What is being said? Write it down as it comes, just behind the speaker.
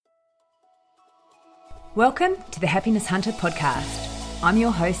Welcome to the Happiness Hunter podcast. I'm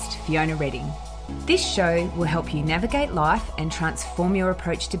your host, Fiona Redding. This show will help you navigate life and transform your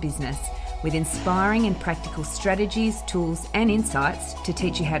approach to business with inspiring and practical strategies, tools, and insights to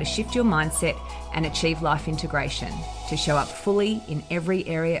teach you how to shift your mindset and achieve life integration to show up fully in every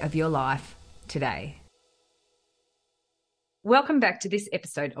area of your life today. Welcome back to this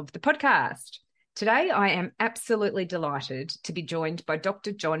episode of the podcast. Today, I am absolutely delighted to be joined by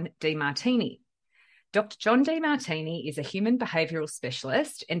Dr. John Demartini. Dr. John Demartini is a human behavioural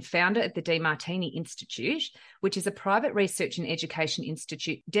specialist and founder of the Demartini Institute, which is a private research and education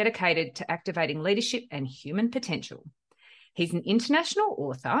institute dedicated to activating leadership and human potential. He's an international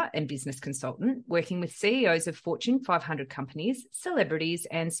author and business consultant working with CEOs of Fortune 500 companies, celebrities,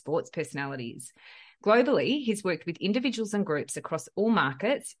 and sports personalities. Globally, he's worked with individuals and groups across all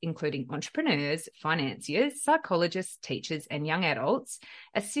markets, including entrepreneurs, financiers, psychologists, teachers, and young adults,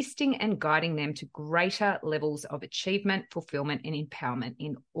 assisting and guiding them to greater levels of achievement, fulfillment, and empowerment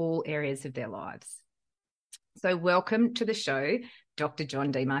in all areas of their lives. So welcome to the show, Dr.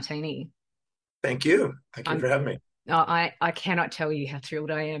 John Demartini. Thank you. Thank you for having me. I cannot tell you how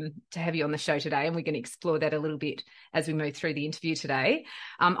thrilled I am to have you on the show today, and we're going to explore that a little bit as we move through the interview today.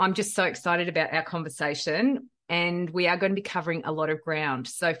 I'm just so excited about our conversation, and we are going to be covering a lot of ground.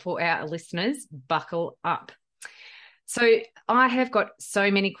 So for our listeners, buckle up. So I have got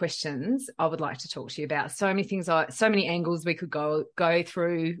so many questions I would like to talk to you about, so many things, so many angles we could go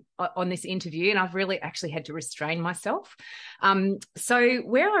through on this interview, and I've really actually had to restrain myself. So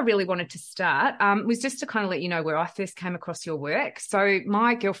where I really wanted to start was just to kind of let you know where I first came across your work. So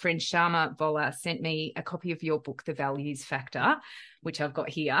my girlfriend Sharma Vola sent me a copy of your book, The Values Factor, which I've got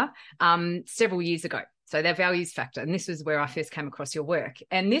here, several years ago. So The Values Factor, and this was where I first came across your work.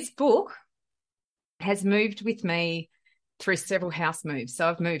 And this book has moved with me through several house moves.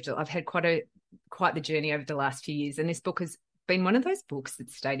 So I've had quite the journey over the last few years. And this book has been one of those books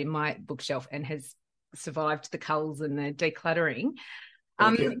that stayed in my bookshelf and has survived the culls and the decluttering.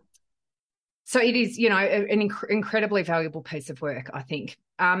 So it is, an incredibly valuable piece of work, I think.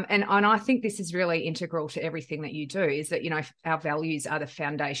 And I think this is really integral to everything that you do, is that, our values are the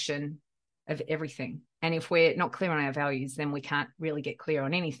foundation of everything. And if we're not clear on our values, then we can't really get clear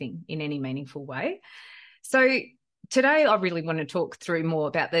on anything in any meaningful way. So today, I really want to talk through more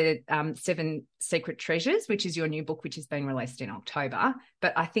about the 7 Secret Treasures, which is your new book, which has been released in October.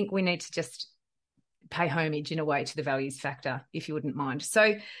 But I think we need to just pay homage in a way to the values factor, if you wouldn't mind.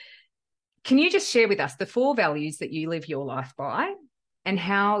 So can you just share with us the 4 values that you live your life by and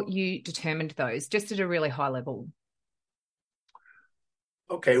how you determined those, just at a really high level?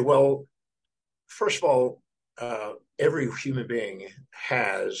 Okay, well, first of all, every human being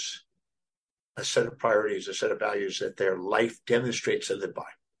has a set of priorities, a set of values that their life demonstrates they live by.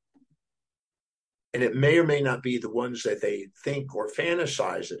 And it may or may not be the ones that they think or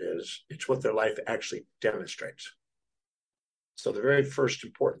fantasize it is. It's what their life actually demonstrates. So the very first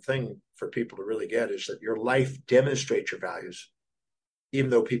important thing for people to really get is that your life demonstrates your values, even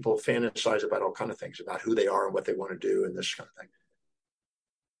though people fantasize about all kinds of things, about who they are and what they want to do and this kind of thing.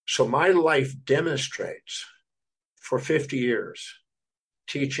 So my life demonstrates for 50 years,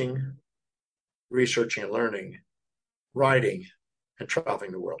 teaching, researching and learning, writing, and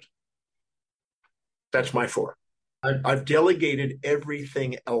traveling the world. That's my 4. I've delegated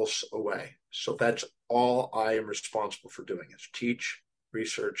everything else away. So that's all I am responsible for doing, is teach,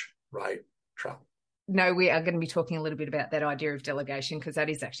 research, write, travel. No, we are going to be talking a little bit about that idea of delegation, because that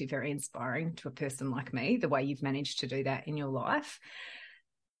is actually very inspiring to a person like me, the way you've managed to do that in your life.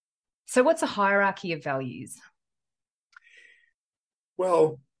 So what's a hierarchy of values?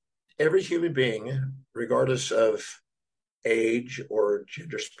 Well, every human being, regardless of age or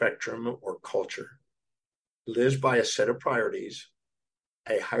gender spectrum or culture, lives by a set of priorities,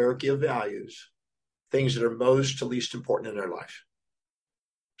 a hierarchy of values, things that are most to least important in their life.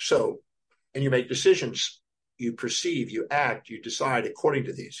 So, and you make decisions, you perceive, you act, you decide according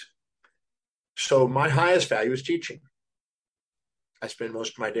to these. So my highest value is teaching. I spend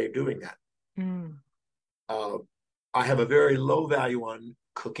most of my day doing that. I have a very low value on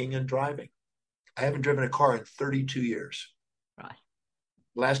cooking and driving. I haven't driven a car in 32 years. Right.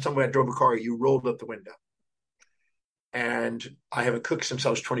 Last time I drove a car, you rolled up the window. And I haven't cooked since I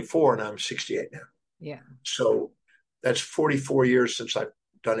was 24, and I'm 68 now. Yeah. So that's 44 years since I've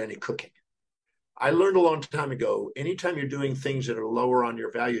done any cooking. I learned a long time ago, anytime you're doing things that are lower on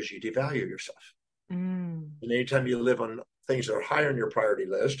your values, you devalue yourself. And anytime you live on things that are higher on your priority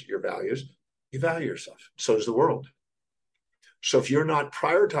list, your values, you value yourself. So does the world. So if you're not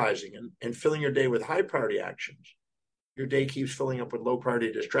prioritizing and filling your day with high priority actions, your day keeps filling up with low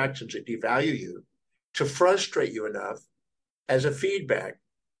priority distractions that devalue you. to frustrate you enough as a feedback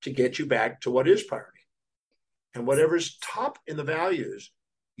to get you back to what is priority. And whatever's top in the values,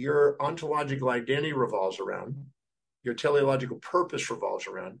 your ontological identity revolves around, your teleological purpose revolves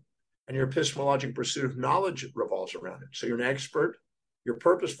around, and your epistemological pursuit of knowledge revolves around it. So you're an expert, you're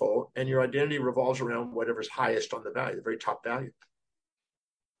purposeful, and your identity revolves around whatever's highest on the value, the very top value.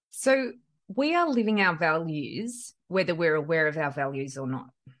 So we are living our values, whether we're aware of our values or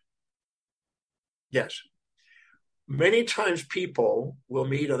not. Yes. Many times people will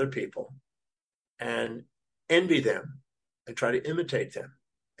meet other people and envy them and try to imitate them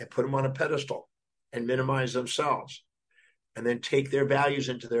and put them on a pedestal and minimize themselves, and then take their values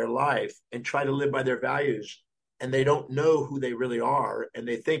into their life and try to live by their values. And they don't know who they really are. And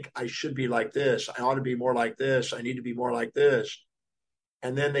they think, I should be like this. I ought to be more like this. I need to be more like this.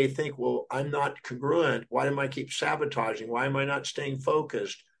 And then they think, well, I'm not congruent. Why am I keep sabotaging? Why am I not staying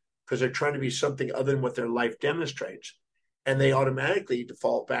focused? Because they're trying to be something other than what their life demonstrates. And they automatically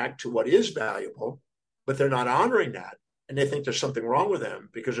default back to what is valuable, but they're not honoring that. And they think there's something wrong with them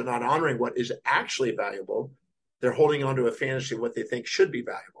because they're not honoring what is actually valuable. They're holding on to a fantasy of what they think should be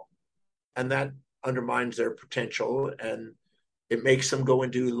valuable. And that undermines their potential, and it makes them go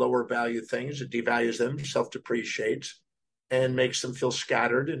and do lower value things. It devalues them, self-depreciates, and makes them feel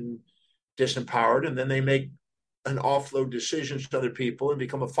scattered and disempowered. And then they make and offload decisions to other people and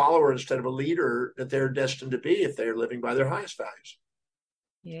become a follower instead of a leader that they're destined to be if they're living by their highest values.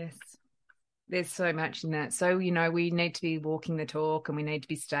 Yes. There's so much in that. So, we need to be walking the talk and we need to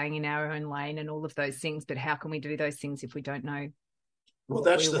be staying in our own lane and all of those things. But how can we do those things if we don't know? Well,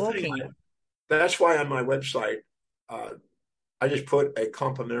 that's the thing. That's why on my website, I just put a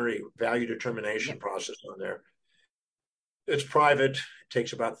complementary value determination process on there. It's private. It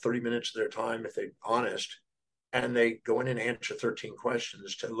takes about 30 minutes of their time if they're honest. And they go in and answer 13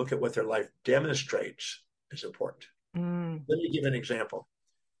 questions to look at what their life demonstrates is important. Let me give an example.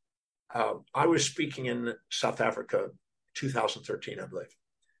 I was speaking in South Africa, 2013, I believe,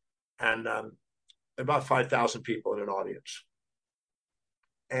 and about 5,000 people in an audience.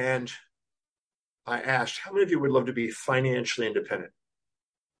 And I asked, how many of you would love to be financially independent?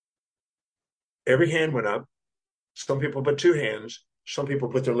 Every hand went up. Some people put two hands. Some people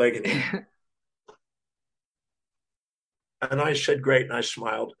put their leg in the air. And I said, great. And I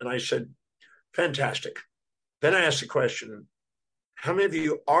smiled. And I said, fantastic. Then I asked the question, how many of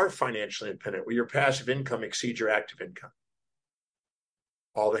you are financially independent where your passive income exceeds your active income?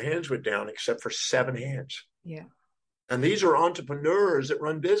 All the hands went down except for 7 hands. Yeah. And these are entrepreneurs that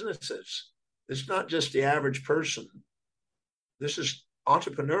run businesses. It's not just the average person. This is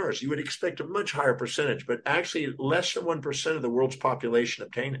entrepreneurs. You would expect a much higher percentage, but actually less than 1% of the world's population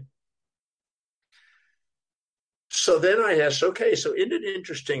obtain it. So then I asked, okay, so isn't it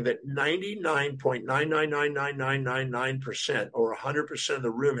interesting that 99.9999999% or 100% of the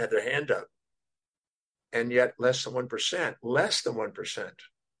room had their hand up, and yet less than 1%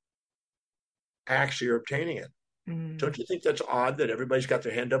 actually are obtaining it? Don't you think that's odd that everybody's got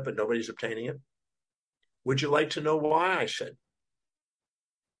their hand up but nobody's obtaining it? Would you like to know why? I said.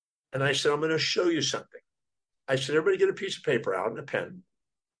 And I said, I'm going to show you something. I said, everybody get a piece of paper out and a pen.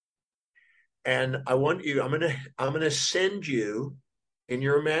 And I want you, I'm going to send you in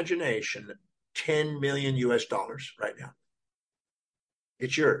your imagination 10 million US dollars right now.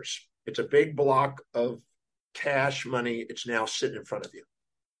 It's yours. It's a big block of cash money. It's now sitting in front of you.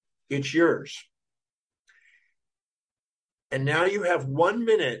 It's yours. And now you have 1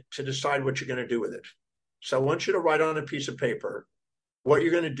 minute to decide what you're going to do with it. So I want you to write on a piece of paper what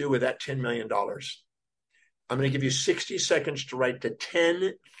you're going to do with that $10 million. I'm going to give you 60 seconds to write the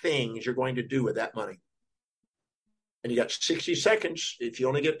 10 things you're going to do with that money. And you got 60 seconds. If you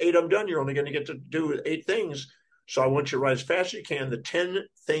only get 8 of them done, you're only going to get to do 8 things. So I want you to write as fast as you can the 10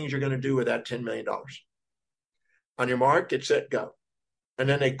 things you're going to do with that $10 million. On your mark, get set, go. And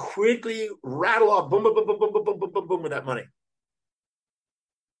then they quickly rattle off, boom, boom, boom, boom, boom, boom, boom, boom, boom, boom, with that money.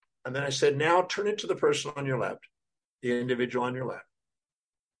 And then I said, now turn it to the person on your left, the individual on your left.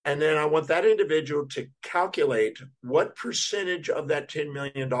 And then I want that individual to calculate what percentage of that $10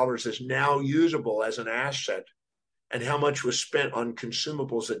 million is now usable as an asset and how much was spent on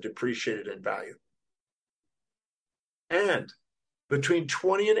consumables that depreciated in value. And between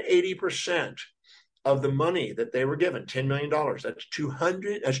 20 and 80% of the money that they were given, $10 million, that's 2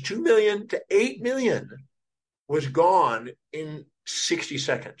 million to 8 million, was gone in 60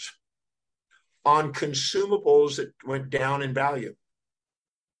 seconds on consumables that went down in value.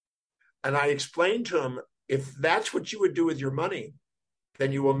 And I explained to him, if that's what you would do with your money,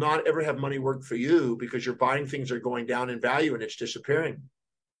 then you will not ever have money work for you because you're buying things that are going down in value and it's disappearing.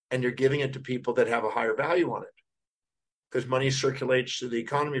 and you're giving it to people that have a higher value on it, because money circulates through the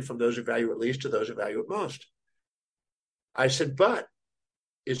economy from those who value it least to those who value it most. I said, but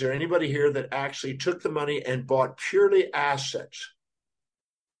is there anybody here that actually took the money and bought purely assets?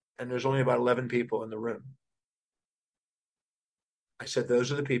 And there's only about 11 people in the room. I said,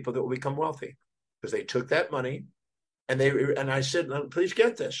 those are the people that will become wealthy, because they took that money and I said, please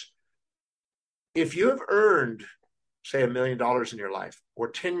get this. If you have earned, say, $1 million in your life, or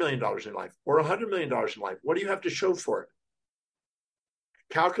 $10 million in your life, or $100 million in life, what do you have to show for it?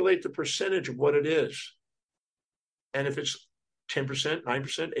 Calculate the percentage of what it is. And if it's 10%, 9%,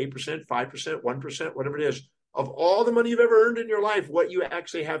 8%, 5%, 1%, whatever it is, of all the money you've ever earned in your life, what you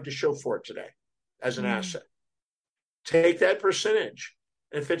actually have to show for it today as an asset. Take that percentage.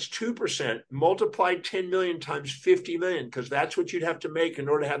 And if it's 2%, multiply 10 million times 50 million, because that's what you'd have to make in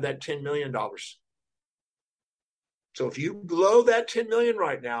order to have that $10 million. So if you blow that 10 million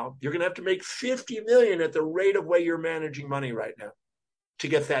right now, you're going to have to make 50 million at the rate of way you're managing money right now to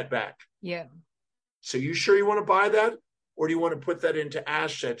get that back. Yeah. So you sure you want to buy that? Or do you want to put that into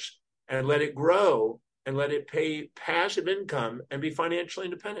assets and let it grow and let it pay passive income and be financially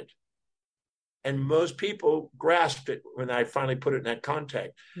independent? And most people grasped it when I finally put it in that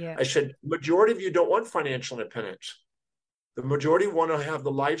context. Yeah. I said, majority of you don't want financial independence. The majority want to have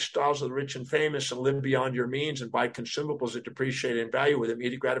the lifestyles of the rich and famous and live beyond your means and buy consumables that depreciate in value with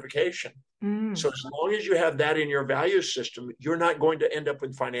immediate gratification. So as long as you have that in your value system, you're not going to end up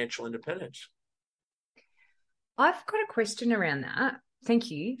with financial independence. I've got a question around that. Thank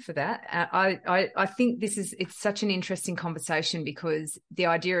you for that. I think it's such an interesting conversation, because the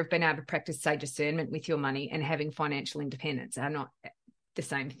idea of being able to practice, say, discernment with your money and having financial independence are not the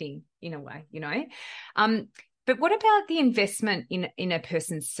same thing in a way, But what about the investment in a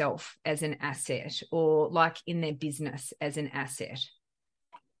person's self as an asset, or like in their business as an asset?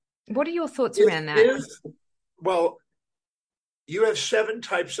 What are your thoughts around that? Well, you have 7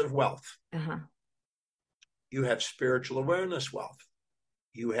 types of wealth. Uh-huh. You have spiritual awareness wealth.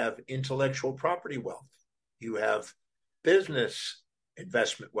 You have intellectual property wealth. You have business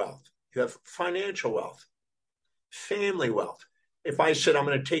investment wealth. You have financial wealth, family wealth. If I said, I'm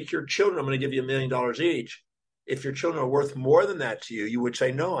going to take your children, I'm going to give you $1 million each. If your children are worth more than that to you, you would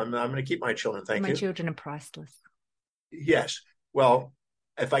say, no, I'm going to keep my children. Thank you. My children are priceless. Yes. Well,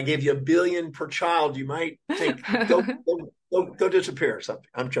 if I gave you $1 billion per child, you might think, go disappear or something.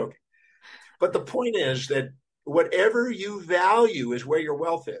 I'm joking. But the point is that whatever you value is where your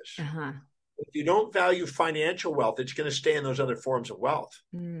wealth is. Uh-huh. If you don't value financial wealth, it's going to stay in those other forms of wealth.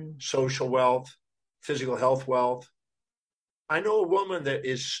 Social wealth, physical health wealth. I know a woman that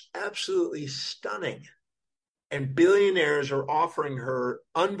is absolutely stunning, and billionaires are offering her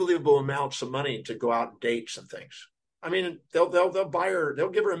unbelievable amounts of money to go out and date some things. I mean, they'll buy her, they'll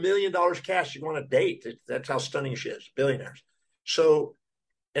give her $1 million cash to go on a date. That's how stunning she is, billionaires. So,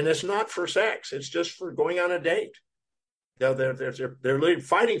 and it's not for sex; it's just for going on a date. They're really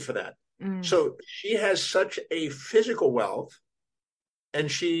fighting for that. So she has such a physical wealth, and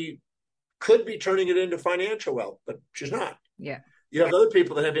she could be turning it into financial wealth, but she's not. Yeah. You have other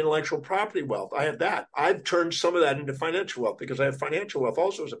people that have intellectual property wealth. I have that. I've turned some of that into financial wealth because I have financial wealth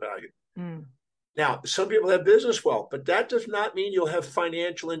also as a value. Now, some people have business wealth, but that does not mean you'll have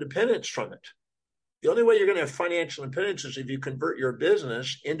financial independence from it. The only way you're going to have financial independence is if you convert your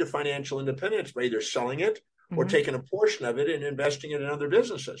business into financial independence by either selling it or taking a portion of it and investing it in other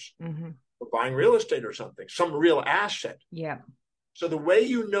businesses or buying real estate or something, some real asset. Yeah. So the way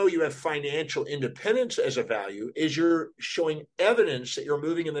you know you have financial independence as a value is you're showing evidence that you're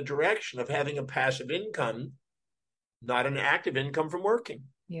moving in the direction of having a passive income, not an active income from working.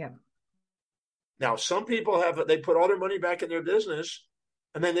 Yeah. Now, some people they put all their money back in their business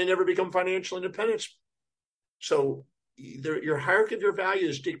and then they never become financial independent. So your hierarchy of your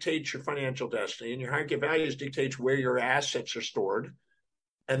values dictates your financial destiny, and your hierarchy of values dictates where your assets are stored.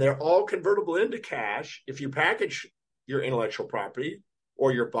 And they're all convertible into cash if you package your intellectual property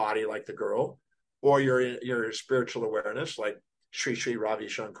or your body, like the girl, or your spiritual awareness, like Sri Sri Ravi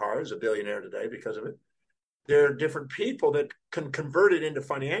Shankar is a billionaire today because of it. There are different people that can convert it into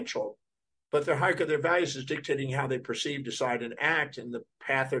financial, but their hierarchy of their values is dictating how they perceive, decide, and act, and the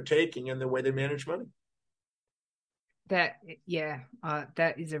path they're taking and the way they manage money. That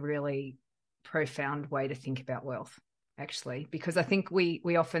is a really profound way to think about wealth, actually, because I think we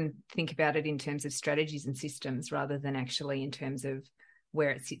often think about it in terms of strategies and systems rather than actually in terms of where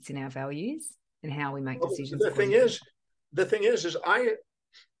it sits in our values and how we make decisions. The thing is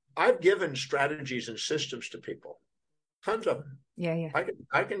I've given strategies and systems to people, tons of them. Yeah.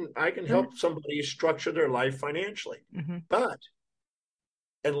 I can help somebody structure their life financially, but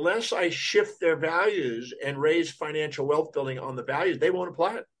unless I shift their values and raise financial wealth building on the values, they won't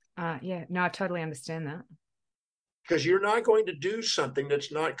apply it. Yeah, no, I totally understand that. Because you're not going to do something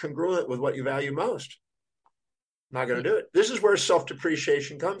that's not congruent with what you value most. Not going to do it. This is where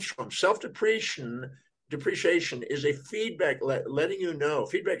self-depreciation comes from. Depreciation is a feedback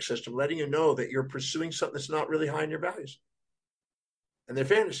feedback system letting you know that you're pursuing something that's not really high in your values and their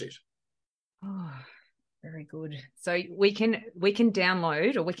fantasies. Oh, very good. So we can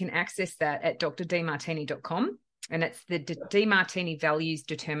download or we can access that at drdemartini.com, and it's the Demartini values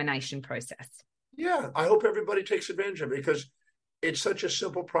determination process. Yeah, I hope everybody takes advantage of it because it's such a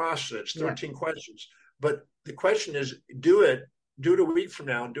simple process. It's 13 questions. But the question is, do it a week from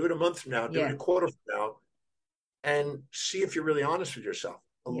now, do it a month from now, do it a quarter from now, and see if you're really honest with yourself.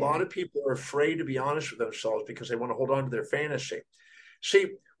 A lot of people are afraid to be honest with themselves because they want to hold on to their fantasy. See,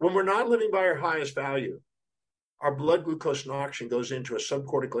 when we're not living by our highest value, our blood glucose and oxygen goes into a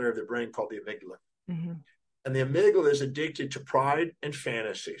subcortical area of the brain called the amygdala. Mm-hmm. And the amygdala is addicted to pride and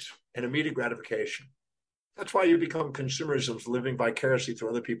fantasies and immediate gratification. That's why you become consumerism, living vicariously through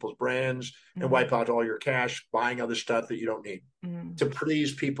other people's brands and wipe out all your cash, buying other stuff that you don't need to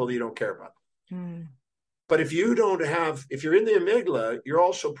please people that you don't care about. But if you're in the amygdala, you're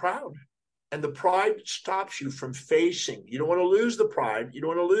also proud. And the pride stops you from facing. You don't want to lose the pride. You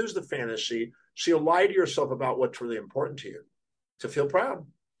don't want to lose the fantasy. So you'll lie to yourself about what's really important to you to feel proud.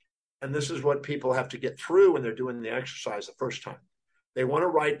 And this is what people have to get through when they're doing the exercise the first time. They want to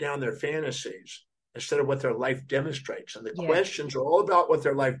write down their fantasies instead of what their life demonstrates. And the questions are all about what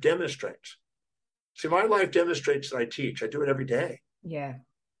their life demonstrates. See, my life demonstrates that I teach. I do it every day. Yeah.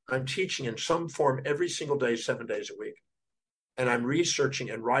 I'm teaching in some form every single day, 7 days a week. And I'm researching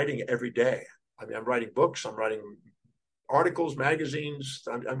and writing every day. I mean, I'm writing books. I'm writing articles, magazines.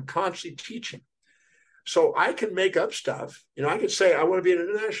 I'm constantly teaching. So I can make up stuff. I could say, I want to be an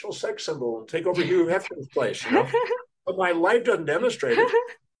international sex symbol and take over Hugh Hefner's place, But my life doesn't demonstrate it.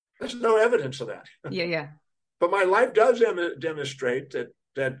 There's no evidence of that. Yeah. But my life does demonstrate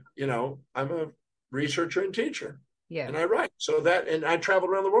that I'm a researcher and teacher. Yeah. And I write. And I travel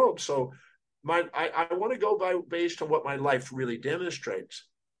around the world. So I want to go based on what my life really demonstrates,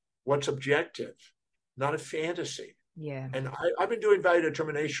 what's objective, not a fantasy. Yeah. And I've been doing value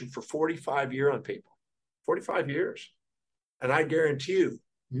determination for 45 years on people, 45 years. And I guarantee you,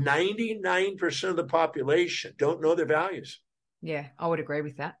 99% of the population don't know their values. Yeah, I would agree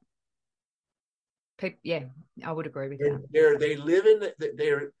with that. I would agree with that.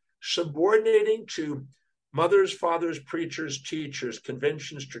 They're subordinating to mothers, fathers, preachers, teachers,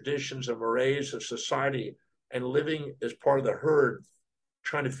 conventions, traditions, and mores of society, and living as part of the herd,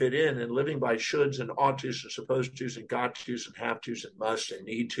 trying to fit in and living by shoulds and ought tos and supposed tos and got tos and have tos and must and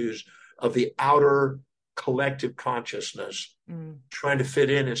need tos of the outer collective consciousness, trying to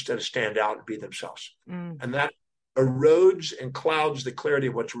fit in instead of stand out and be themselves. And that erodes and clouds the clarity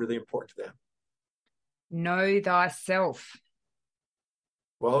of what's really important to them. Know thyself.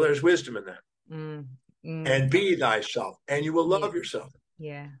 Well, there's wisdom in that. And be thyself, and you will love yourself.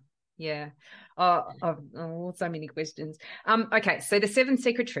 Yeah. Oh, so many questions. Okay, so the 7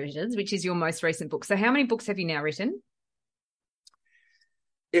 Secret Treasures, which is your most recent book. So how many books have you now written?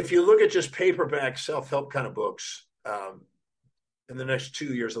 If you look at just paperback self-help kind of books, in the next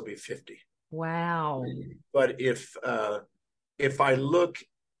 2 years, there'll be 50. Wow. But if I look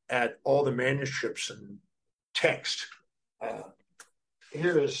at all the manuscripts and text,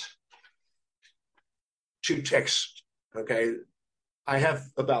 here is 2 texts, okay? I have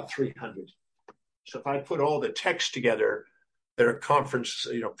about 300. So if I put all the text together, there are conference,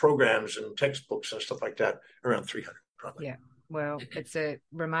 programs and textbooks and stuff like that, around 300 probably. Yeah, well, it's a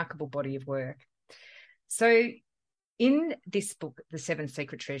remarkable body of work. So in this book, The 7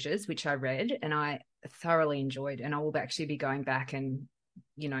 Secret Treasures, which I read and I thoroughly enjoyed, and I will actually be going back and,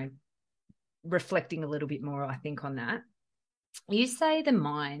 reflecting a little bit more, I think, on that. You say the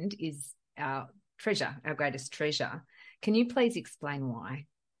mind is our treasure, our greatest treasure. Can you please explain why?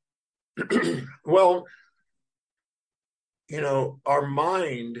 Well, our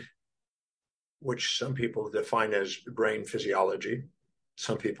mind, which some people define as brain physiology,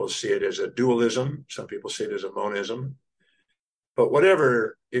 some people see it as a dualism, some people see it as a monism. But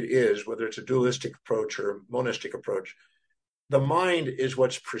whatever it is, whether it's a dualistic approach or a monistic approach, the mind is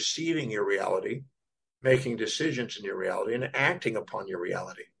what's perceiving your reality, making decisions in your reality, and acting upon your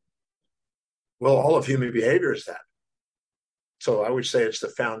reality. Well, all of human behavior is that. So I would say it's the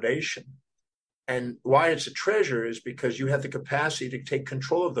foundation. And why it's a treasure is because you have the capacity to take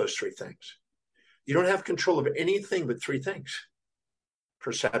control of those 3 things. You don't have control of anything but 3 things: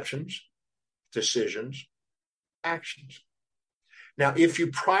 perceptions, decisions, actions. Now, if you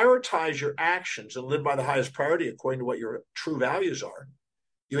prioritize your actions and live by the highest priority according to what your true values are,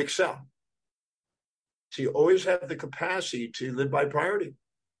 you excel. So you always have the capacity to live by priority.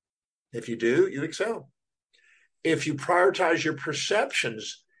 If you do, you excel. If you prioritize your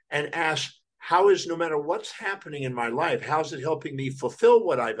perceptions and ask, how is, no matter what's happening in my life, how's it helping me fulfill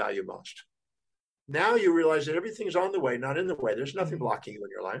what I value most? Now you realize that everything's on the way, not in the way. There's nothing blocking you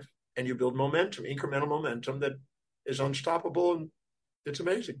in your life. And you build momentum, incremental momentum that is unstoppable, and it's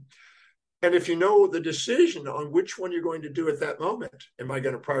amazing. And if you know the decision on which one you're going to do at that moment, am I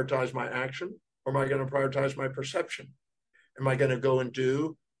going to prioritize my action, or am I going to prioritize my perception? Am I going to go and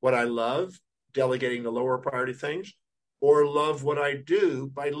do what I love, delegating the lower priority things, or love what I do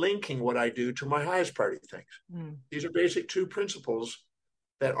by linking what I do to my highest priority things? These are basic two principles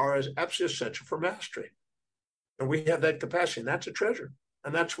that are as absolutely essential for mastery. And we have that capacity, and that's a treasure.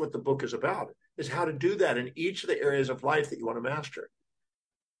 And that's what the book is about, is how to do that in each of the areas of life that you want to master.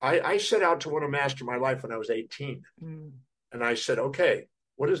 I set out to want to master my life when I was 18. And I said, okay,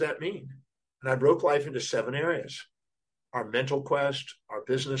 what does that mean? And I broke life into 7 areas: our mental quest, our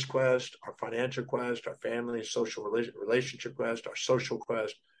business quest, our financial quest, our family and social relationship quest, our social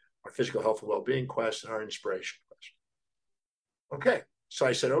quest, our physical health and well-being quest, and our inspiration quest. Okay, so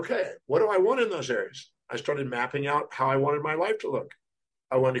I said, okay, what do I want in those areas? I started mapping out how I wanted my life to look.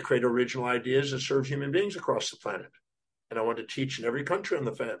 I wanted to create original ideas that serve human beings across the planet. And I wanted to teach in every country on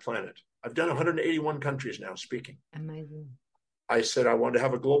the planet. I've done 181 countries now speaking. Amazing. I said I wanted to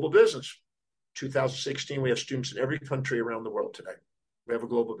have a global business. 2016, we have students in every country around the world today. We have a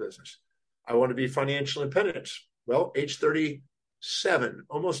global business. I want to be financial independence. Well, age 37,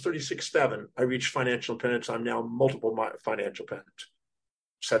 almost 36-7, I reached financial independence. I'm now multiple financial independent.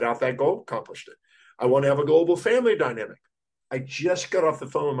 Set out that goal, accomplished it. I want to have a global family dynamic. I just got off the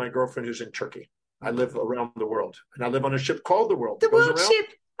phone with my girlfriend who's in Turkey. I live around the world, and I live on a ship called the World. The World Ship.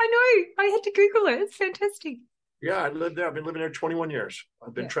 I know. I had to Google it. It's fantastic. Yeah, I lived there. I've been living there 21 years.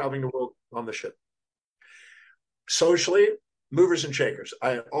 I've been traveling the world on the ship. Socially, movers and shakers.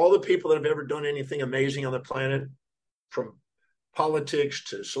 All the people that have ever done anything amazing on the planet, from politics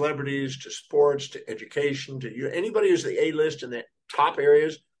to celebrities to sports to education to you, anybody who's the A-list in the top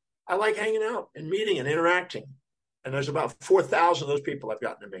areas, I like hanging out and meeting and interacting. And there's about 4,000 of those people I've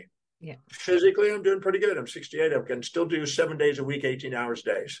gotten to meet. Yeah. Physically, I'm doing pretty good. I'm 68. I can still do 7 days a week, 18 hours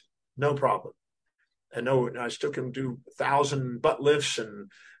days. No problem. And I still can do 1,000 butt lifts and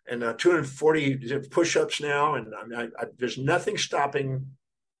 240 push-ups now. And there's nothing stopping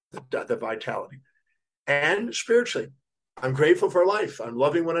the vitality. And spiritually, I'm grateful for life. I'm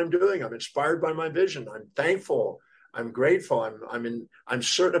loving what I'm doing. I'm inspired by my vision. I'm thankful. I'm grateful. I'm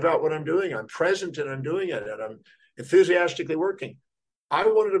certain about what I'm doing. I'm present and I'm doing it. And I'm enthusiastically working. I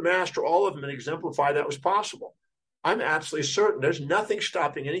wanted to master all of them and exemplify that was possible. I'm absolutely certain there's nothing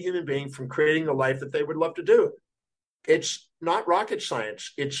stopping any human being from creating the life that they would love to do. It's not rocket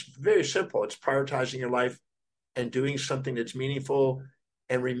science. It's very simple. It's prioritizing your life and doing something that's meaningful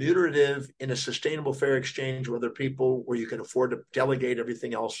and remunerative in a sustainable, fair exchange with other people, where you can afford to delegate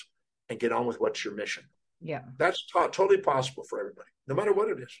everything else and get on with what's your mission. Yeah. That's totally possible for everybody, no matter what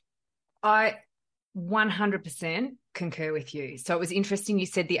it is. I 100% concur with you. So it was interesting you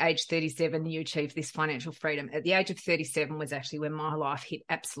said the age 37 you achieved this financial freedom. At the age of 37 was actually when my life hit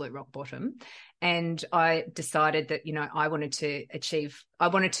absolute rock bottom, and I decided that I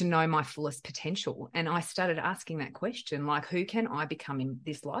wanted to know my fullest potential. And I started asking that question, like, who can I become in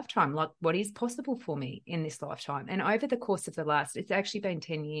this lifetime? Like, what is possible for me in this lifetime? And over the course of it's actually been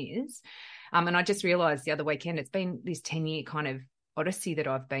 10 years, and I just realized the other weekend it's been this 10-year kind of odyssey that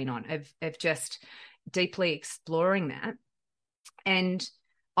I've been on of just deeply exploring that. And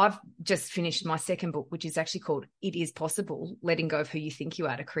I've just finished my second book, which is actually called It Is Possible, Letting Go of Who You Think You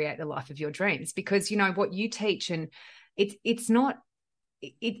Are to Create the Life of Your Dreams. Because what you teach, and it's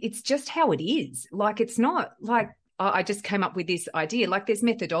just how it is. Like, it's not like I just came up with this idea. Like, there's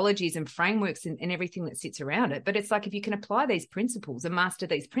methodologies and frameworks and everything that sits around it. But it's like, if you can apply these principles and master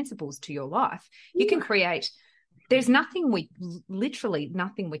these principles to your life, you can create. There's literally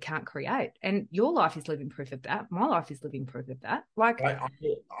nothing we can't create. And your life is living proof of that. My life is living proof of that. Like,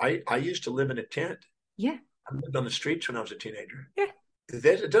 I used to live in a tent. Yeah. I lived on the streets when I was a teenager. Yeah.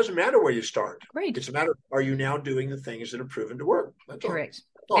 It doesn't matter where you start. Agreed. It's a matter of, are you now doing the things that have proven to work? That's correct.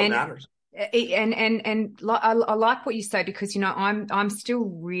 All that matters. And I like what you say, because I'm still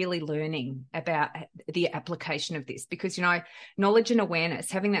really learning about the application of this, because knowledge and awareness,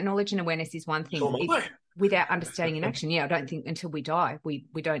 having that knowledge and awareness is one thing. So am I. Without understanding and action, I don't think until we die we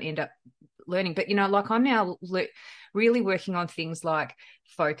don't end up learning. But, like I'm now really working on things like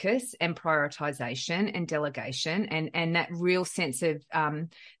focus and prioritization and delegation, and that real sense of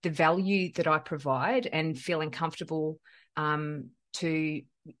the value that I provide and feeling comfortable to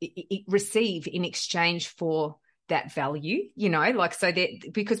receive in exchange for that value, so that,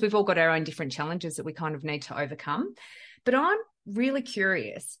 because we've all got our own different challenges that we kind of need to overcome. But I'm really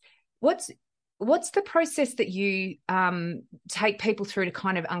curious, what's the process that you take people through to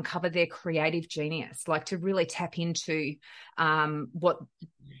kind of uncover their creative genius, like to really tap into what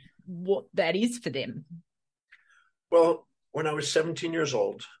that is for them? Well, when I was 17 years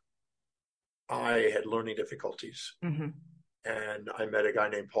old, I had learning difficulties. Mm-hmm. And I met a guy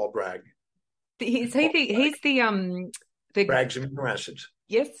named Paul Bragg. He's the Bragg's amino acids.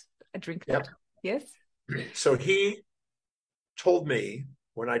 Yes, I drink that. Yep. Yes. So he told me,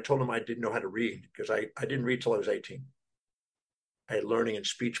 when I told him I didn't know how to read, because I didn't read till I was 18. I had learning and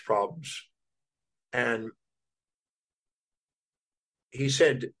speech problems. And he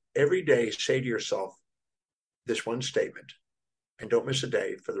said, every day, say to yourself this one statement, and don't miss a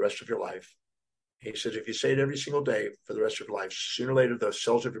day for the rest of your life. He says, if you say it every single day for the rest of your life, sooner or later, the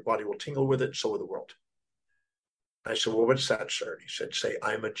cells of your body will tingle with it, so will the world. I said, well, what's that, sir? And he said, say,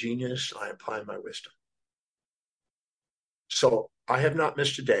 I'm a genius. I apply my wisdom. So I have not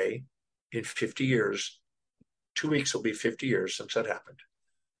missed a day in 50 years. 2 weeks will be 50 years since that happened,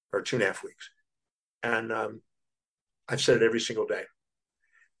 or 2.5 weeks. And I've said it every single day.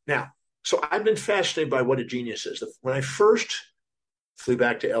 Now, so I've been fascinated by what a genius is. When I first flew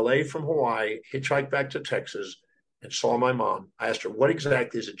back to LA from Hawaii, hitchhiked back to Texas, and saw my mom, I asked her, what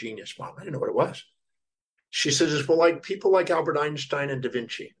exactly is a genius, Mom? I didn't know what it was. She says, it's, well, like people like Albert Einstein and Da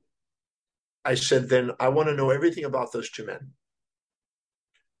Vinci. I said, then I want to know everything about those two men.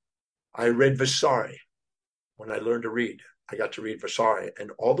 I read Vasari. When I learned to read, I got to read Vasari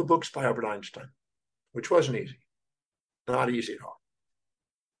and all the books by Albert Einstein, which wasn't easy. Not easy at all.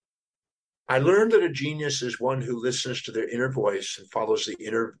 I learned that a genius is one who listens to their inner voice and follows the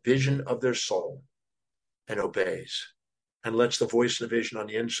inner vision of their soul and obeys, and lets the voice and the vision on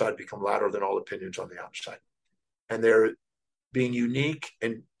the inside become louder than all opinions on the outside. And they're being unique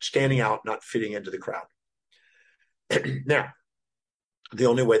and standing out, not fitting into the crowd. Now, the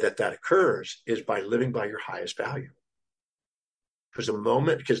only way that occurs is by living by your highest value. Because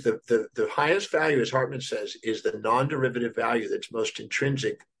the highest value, as Hartman says, is the non-derivative value that's most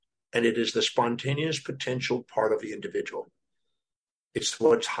intrinsic, and it is the spontaneous potential part of the individual. It's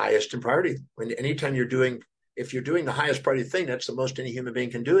what's highest in priority. If you're doing the highest priority thing, that's the most any human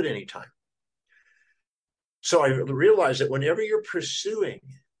being can do at any time. So I realized that whenever you're pursuing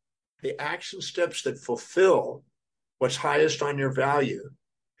the action steps that fulfill what's highest on your value,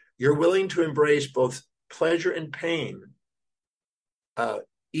 you're willing to embrace both pleasure and pain,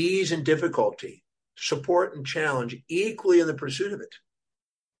 ease and difficulty, support and challenge equally in the pursuit of it.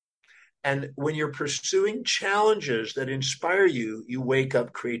 And when you're pursuing challenges that inspire you, you wake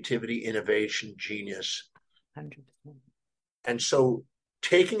up creativity, innovation, genius. 100%. And so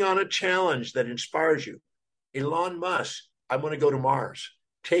taking on a challenge that inspires you, Elon Musk, I want to go to Mars.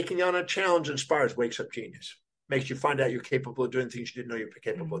 Taking on a challenge inspires, wakes up genius, makes you find out you're capable of doing things you didn't know you were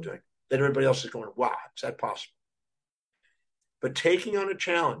capable of doing. Then everybody else is going, wow, is that possible? But taking on a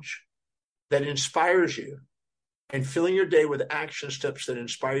challenge that inspires you and filling your day with action steps that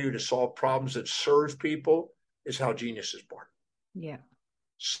inspire you to solve problems that serve people is how genius is born. Yeah.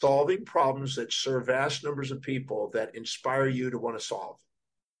 Solving problems that serve vast numbers of people that inspire you to want to solve.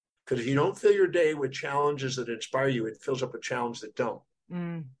 Because if you don't fill your day with challenges that inspire you, it fills up with challenges that don't.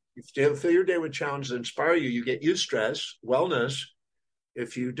 If you fill your day with challenges that inspire you, you get eustress, wellness.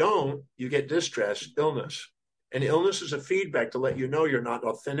 If you don't, you get distress, illness. And illness is a feedback to let you know you're not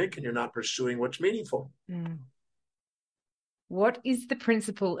authentic and you're not pursuing what's meaningful. What is the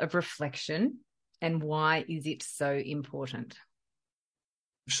principle of reflection and why is it so important?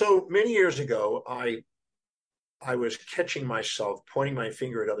 So many years ago, I was catching myself pointing my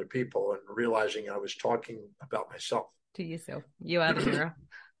finger at other people and realizing I was talking about myself. To yourself. You are the mirror.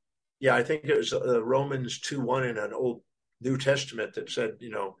 Yeah, I think it was Romans 2:1 in an Old New Testament that said,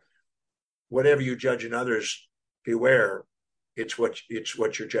 whatever you judge in others, beware. It's what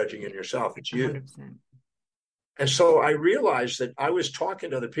you're judging in yourself. It's you. 100%. And so I realized that I was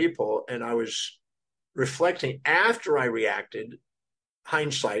talking to other people and I was reflecting after I reacted,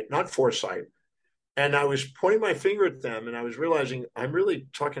 hindsight, not foresight. And I was pointing my finger at them and I was realizing I'm really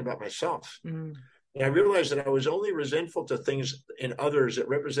talking about myself. And I realized that I was only resentful to things in others that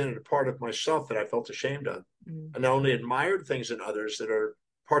represented a part of myself that I felt ashamed of. And I only admired things in others that are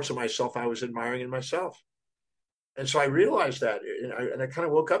parts of myself I was admiring in myself. And so I realized that, and I kind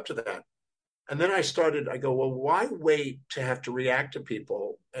of woke up to that. And then I go, well, why wait to have to react to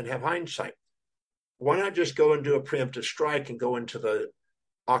people and have hindsight? Why not just go and do a preemptive strike and go into the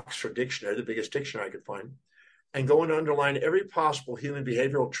Oxford Dictionary, the biggest dictionary I could find, and go and underline every possible human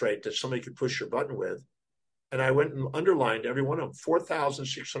behavioral trait that somebody could push your button with. And I went and underlined every one of them,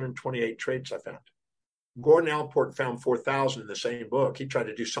 4,628 traits I found. Gordon Allport found 4,000 in the same book. He tried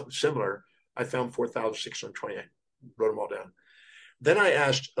to do something similar. I found 4,628, wrote them all down. Then I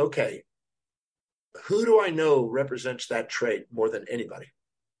asked, okay, who do I know represents that trait more than anybody?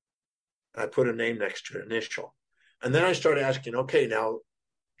 I put a name next to an initial. And then I started asking, okay, now,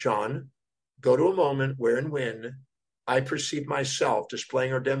 John, go to a moment where and when I perceive myself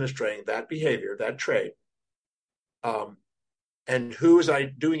displaying or demonstrating that behavior, that trait, and who was I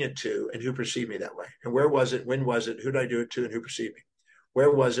doing it to and who perceived me that way? And where was it? When was it? Who did I do it to and who perceived me?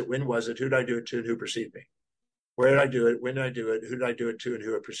 Where was it? When was it? Who did I do it to and who perceived me? Where did I do it? When did I do it? Who did I do it to and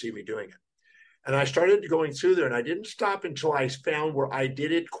who had perceived me doing it? And I started going through there, and I didn't stop until I found where I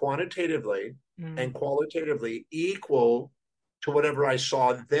did it quantitatively and qualitatively equal to whatever I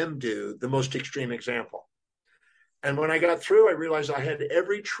saw them do, the most extreme example. And when I got through, I realized I had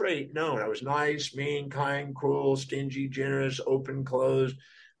every trait known. I was nice, mean, kind, cruel, stingy, generous, open, closed,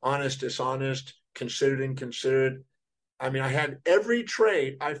 honest, dishonest, considered, inconsiderate. I mean, I had every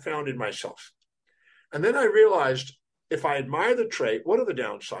trait I found in myself. And then I realized if I admire the trait, what are the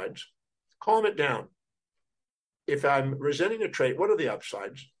downsides? Calm it down. If I'm resenting a trait, what are the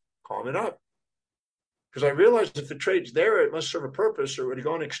upsides? Calm it up. Because I realized if the trait's there, it must serve a purpose or it would have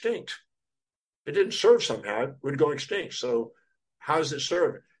gone extinct. If it didn't serve somehow, it would go extinct. So how does it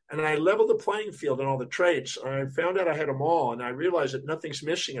serve? And I leveled the playing field on all the traits. And I found out I had them all. And I realized that nothing's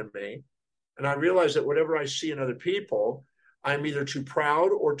missing in me. And I realized that whatever I see in other people, I'm either too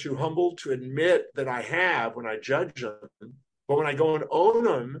proud or too humble to admit that I have when I judge them. But when I go and own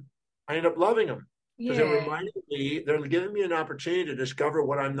them, I end up loving them. Because they're reminding me, they're giving me an opportunity to discover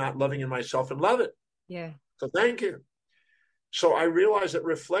what I'm not loving in myself and love it. Yeah. So thank you. So I realized that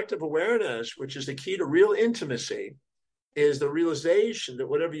reflective awareness, which is the key to real intimacy, is the realization that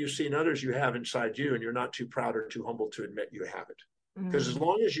whatever you see in others, you have inside you, and you're not too proud or too humble to admit you have it. Because as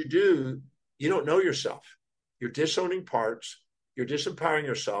long as you do, you don't know yourself. You're disowning parts. You're disempowering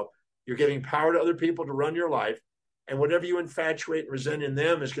yourself. You're giving power to other people to run your life. And whatever you infatuate and resent in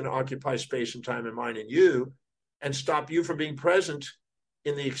them is going to occupy space and time and mind in you and stop you from being present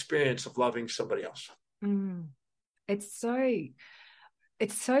in the experience of loving somebody else. It's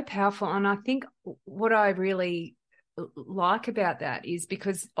so powerful. And I think what I really like about that is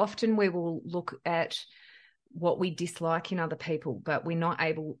because often we will look at what we dislike in other people, but we're not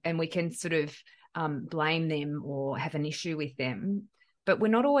able, and we can sort of blame them or have an issue with them, but we're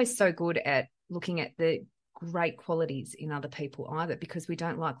not always so good at looking at the great qualities in other people either, because we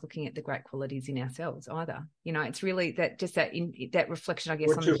don't like looking at the great qualities in ourselves either. You know, it's really that reflection, I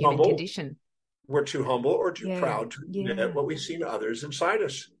guess, on the human condition. We're too humble or too proud to admit what we see in others inside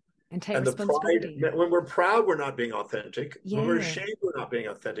us. And take responsibility. The pride, when we're proud, we're not being authentic. When we're ashamed, we're not being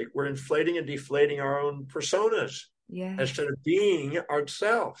authentic. We're inflating and deflating our own personas instead of being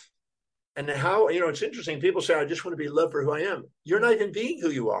ourselves. And how, it's interesting. People say, I just want to be loved for who I am. You're not even being who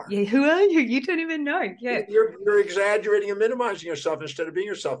you are. Yeah, who are you? You don't even know. Yeah. You're exaggerating and minimizing yourself instead of being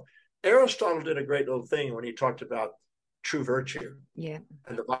yourself. Aristotle did a great little thing when he talked about true virtue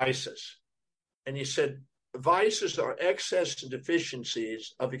and the vices. And he said, vices are excess and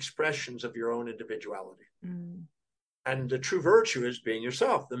deficiencies of expressions of your own individuality. And the true virtue is being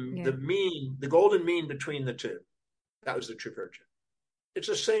yourself, the golden mean between the two. That was the true virtue. It's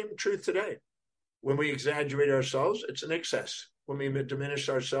the same truth today. When we exaggerate ourselves, it's an excess. When we diminish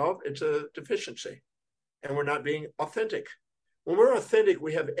ourselves, it's a deficiency. And we're not being authentic. When we're authentic,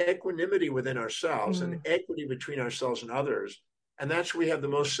 we have equanimity within ourselves and equity between ourselves and others. And that's where we have the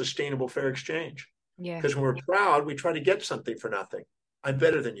most sustainable fair exchange. Because when we're proud, we try to get something for nothing. I'm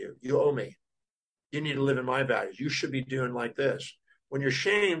better than you. You owe me. You need to live in my values. You should be doing like this. When you're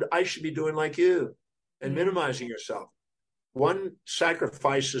shamed, I should be doing like you and minimizing yourself. One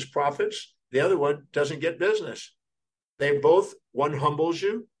sacrifices profits. The other one doesn't get business. One humbles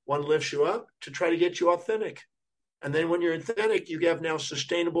you, one lifts you up to try to get you authentic. And then when you're authentic, you have now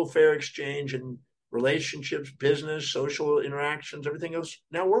sustainable fair exchange and relationships, business, social interactions, everything else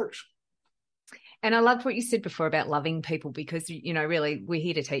now works. And I loved what you said before about loving people, because, really we're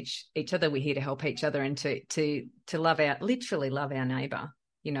here to teach each other. We're here to help each other and to literally love our neighbor,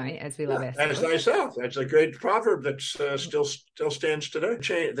 as we love ourselves. As thyself. That's a great proverb that still stands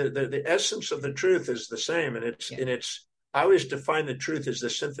today. The essence of the truth is the same. And I always define the truth as the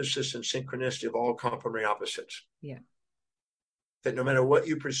synthesis and synchronicity of all complementary opposites. Yeah. that no matter what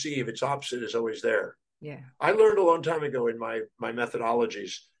you perceive, its opposite is always there. Yeah. I learned a long time ago in my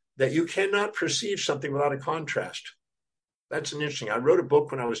methodologies that you cannot perceive something without a contrast. That's an interesting. I wrote a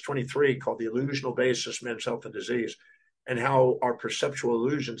book when I was 23 called The Illusional Basis, Men's Health and Disease, and how our perceptual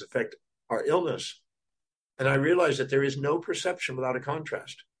illusions affect our illness. And I realized that there is no perception without a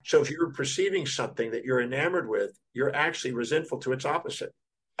contrast. So if you're perceiving something that you're enamored with, you're actually resentful to its opposite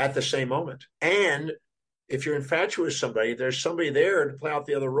at the same moment. And if you're infatuated with somebody, there's somebody there to play out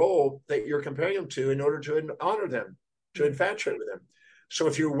the other role that you're comparing them to in order to honor them, to infatuate with them. So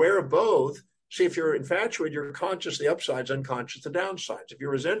if you're aware of both, see, if you're infatuated, you're conscious of the upsides, unconscious of the downsides. If you're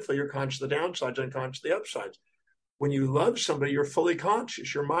resentful, you're conscious of the downsides, unconscious of the upsides. When you love somebody, you're fully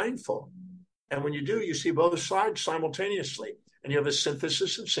conscious, you're mindful. And when you do, you see both sides simultaneously. And you have a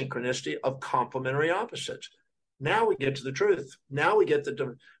synthesis and synchronicity of complementary opposites. Now we get to the truth. Now we get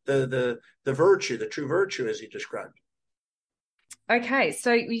the virtue, the true virtue, as he described. Okay,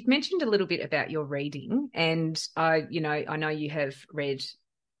 so you've mentioned a little bit about your reading, and I know you have read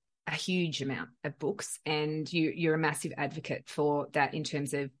a huge amount of books, and you're a massive advocate for that in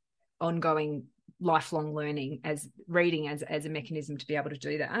terms of ongoing lifelong learning, as reading as a mechanism to be able to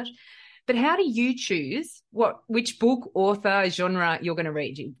do that. But how do you choose which book, author, genre you're going to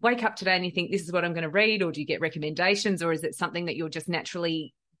read? Do you wake up today and you think, this is what I'm going to read, or do you get recommendations, or is it something that you're just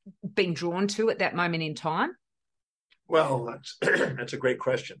naturally being drawn to at that moment in time? Well, that's a great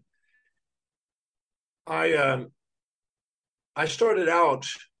question. I started out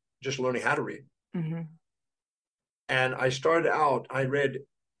just learning how to read. Mm-hmm. And I read,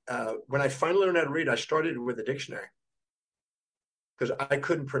 when I finally learned how to read, I started with a dictionary. Because I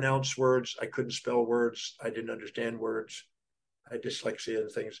couldn't pronounce words, I couldn't spell words, I didn't understand words, I had dyslexia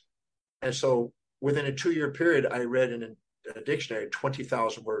and things. And so within a 2-year period, I read in a dictionary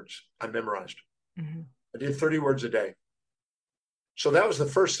 20,000 words I memorized. Mm-hmm. I did 30 words a day. So that was the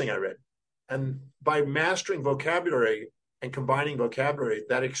first thing I read. And by mastering vocabulary and combining vocabulary,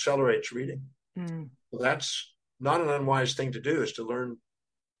 that accelerates reading. Mm. Well, that's not an unwise thing to do, is to learn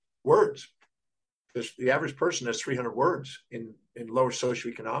words. Because the average person has 300 words in lower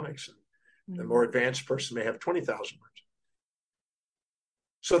socioeconomics, and the more advanced person may have 20,000 words.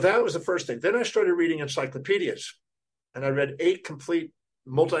 So that was the first thing. Then I started reading encyclopedias, and I read 8 complete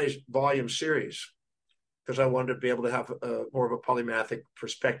multi-volume series because I wanted to be able to have more of a polymathic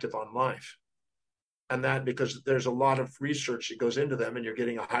perspective on life. And that because there's a lot of research that goes into them, and you're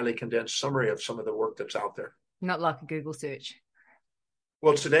getting a highly condensed summary of some of the work that's out there. Not like a Google search.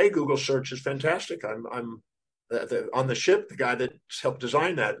 Well, today Google search is fantastic. I'm on the ship. The guy that helped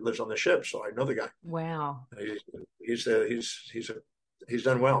design that lives on the ship, so I know the guy. Wow. He's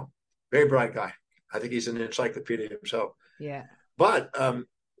done well. Very bright guy. I think he's an encyclopedia himself. Yeah. But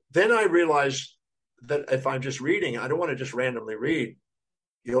then I realized that if I'm just reading, I don't want to just randomly read.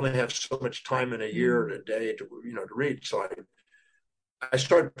 You only have so much time in a year and a day to read. So I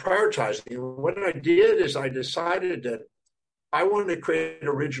started prioritizing. And what I did is I decided that I wanted to create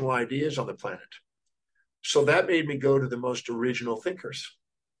original ideas on the planet. So that made me go to the most original thinkers.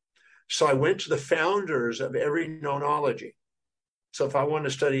 So I went to the founders of every known-ology. So if I want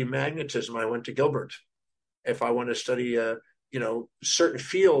to study magnetism, I went to Gilbert. If I want to study, certain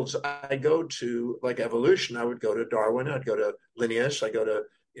fields, I go to, like evolution, I would go to Darwin, I'd go to Linnaeus, I go to,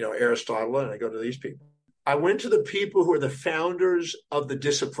 Aristotle, and I go to these people. I went to the people who are the founders of the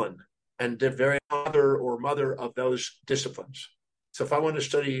discipline and the very father or mother of those disciplines. So if I want to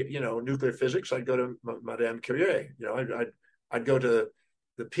study, nuclear physics, I'd go to Madame Curie. I'd go to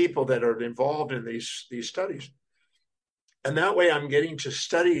the people that are involved in these studies. And that way I'm getting to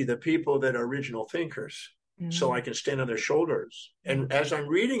study the people that are original thinkers, so I can stand on their shoulders. And as I'm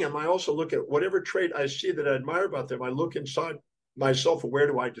reading them, I also look at whatever trait I see that I admire about them. I look inside myself, where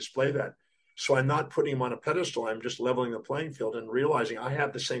do I display that? So I'm not putting them on a pedestal. I'm just leveling the playing field and realizing I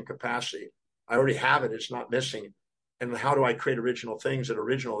have the same capacity. I already have it. It's not missing. And how do I create original things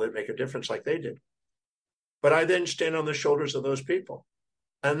that make a difference like they did? But I then stand on the shoulders of those people.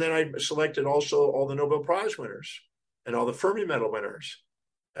 And then I selected also all the Nobel Prize winners and all the Fermi Medal winners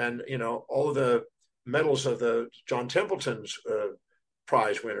and, all of the medals of the John Templeton's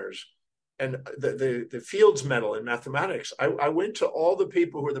prize winners and the Fields Medal in mathematics. I went to all the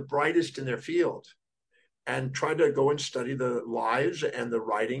people who are the brightest in their field and tried to go and study the lives and the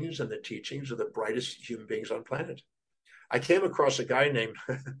writings and the teachings of the brightest human beings on planet. I came across a guy named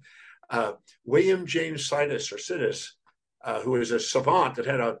William James Sidis, who is a savant that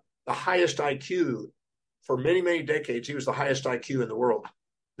had the highest IQ for many, many decades. He was the highest IQ in the world.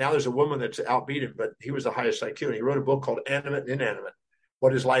 Now there's a woman that's outbeat him, but he was the highest IQ. And he wrote a book called Animate and Inanimate,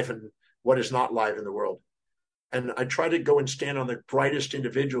 What is Life and What is Not Life in the World. And I try to go and stand on the brightest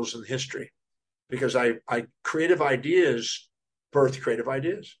individuals in history, because I creative ideas birth creative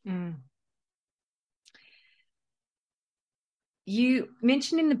ideas. Mm. You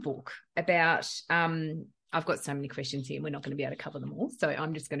mentioned in the book about, I've got so many questions here, and we're not going to be able to cover them all, so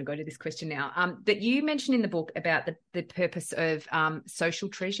I'm just going to go to this question now. That you mentioned in the book about the purpose of social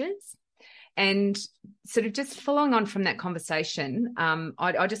treasures. And sort of just following on from that conversation,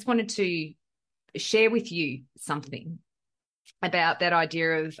 I just wanted to share with you something about that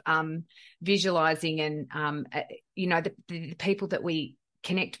idea of visualizing and, the people that we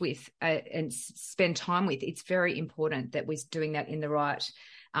connect with and spend time with. It's very important that we're doing that in the right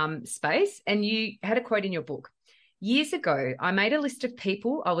space. And you had a quote in your book. Years ago, I made a list of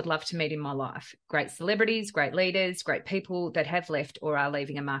people I would love to meet in my life. Great celebrities, great leaders, great people that have left or are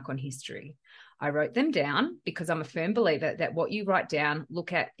leaving a mark on history. I wrote them down because I'm a firm believer that what you write down,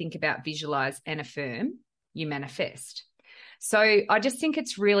 look at, think about, visualize, and affirm, you manifest. So I just think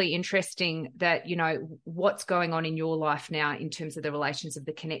it's really interesting that, what's going on in your life now in terms of the relations of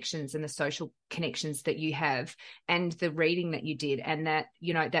the connections and the social connections that you have and the reading that you did, and that,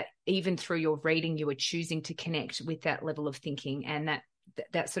 that even through your reading, you were choosing to connect with that level of thinking and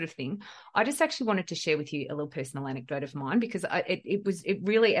that sort of thing. I just actually wanted to share with you a little personal anecdote of mine, because it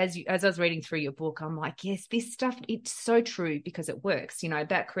really, as I was reading through your book, I'm like, yes, this stuff, it's so true because it works,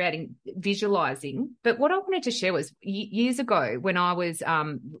 about creating, visualizing. But what I wanted to share was years ago when I was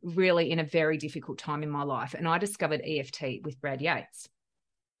really in a very difficult time in my life, and I discovered EFT with Brad Yates.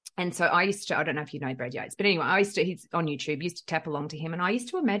 And so I used to, I don't know if you know Brad Yates, but anyway, he's on YouTube, used to tap along to him. And I used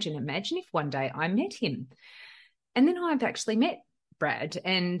to imagine if one day I met him. And then I've actually met Brad,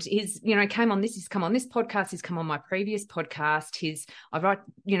 and he's come on this podcast, he's come on my previous podcast, I've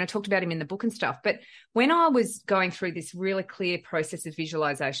talked about him in the book and stuff. But when I was going through this really clear process of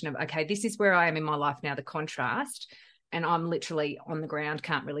visualization of, okay, this is where I am in my life now, the contrast, and I'm literally on the ground,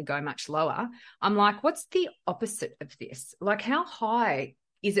 can't really go much lower, I'm like, what's the opposite of this? Like, how high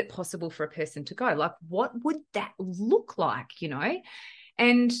is it possible for a person to go? Like, what would that look like,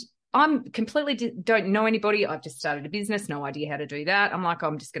 And I'm completely don't know anybody. I've just started a business, no idea how to do that. I'm like,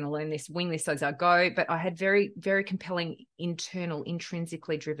 I'm just going to learn this, wing this as I go. But I had very, very compelling internal,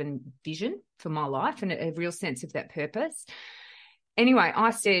 intrinsically driven vision for my life and a real sense of that purpose. Anyway, I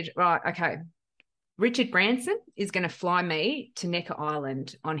said, right, okay, Richard Branson is going to fly me to Necker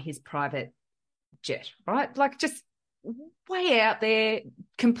Island on his private jet, right? Like, just way out there,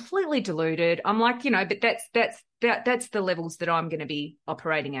 completely deluded. I'm like, but that's the levels that I'm going to be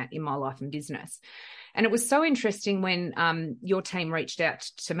operating at in my life and business. And it was so interesting when your team reached out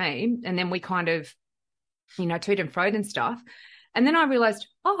to me, and then we kind of, toed and froed and stuff. And then I realized,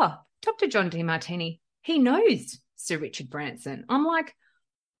 Dr. John Demartini, he knows Sir Richard Branson. I'm like,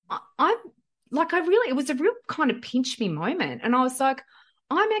 it was a real kind of pinch me moment. And I was like,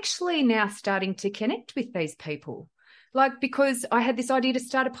 I'm actually now starting to connect with these people. Like, because I had this idea to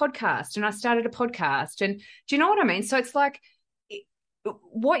start a podcast, and I started a podcast, and do you know what I mean? So it's like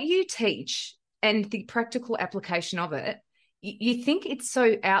what you teach and the practical application of it, you think it's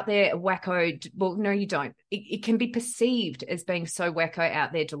so out there, wacko. Well, no, you don't. It can be perceived as being so wacko,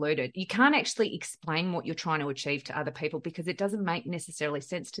 out there, deluded. You can't actually explain what you're trying to achieve to other people because it doesn't make necessarily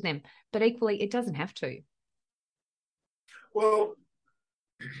sense to them, but equally it doesn't have to. Well,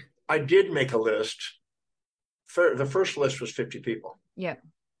 I did make a list. The first list was 50 people. Yeah.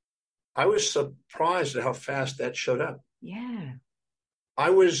 I was surprised at how fast that showed up. Yeah. I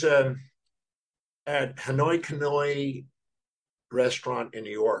was at Hanoi Kanoi restaurant in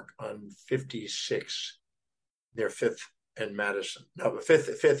New York on 56 near 5th and Madison. No,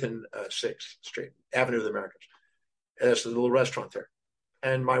 5th and 6th Street, Avenue of the Americans. There's a little restaurant there.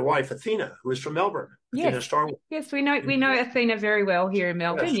 And my wife, Athena, who is from Melbourne. Yes. Athena Starwood. Yes, we know Athena very well here in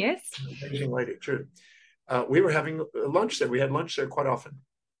Melbourne, yes. Amazing lady, true. We were having lunch there. We had lunch there quite often.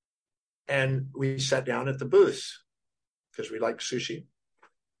 And we sat down at the booth because we like sushi.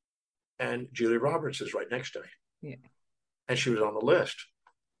 And Julia Roberts is right next to me. Yeah. And she was on the list.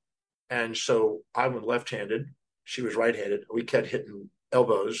 And so I went left-handed. She was right-handed. We kept hitting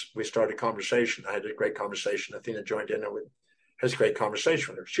elbows. We started a conversation. I had a great conversation. Athena joined in and has a great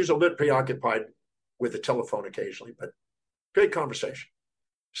conversation with her. She was a bit preoccupied with the telephone occasionally, but great conversation.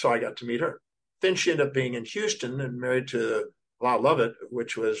 So I got to meet her. Then she ended up being in Houston and married to Lyle Lovett,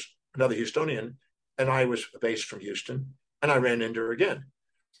 which was another Houstonian. And I was based from Houston, and I ran into her again.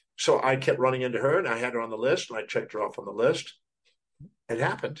 So I kept running into her, and I had her on the list, and I checked her off on the list. It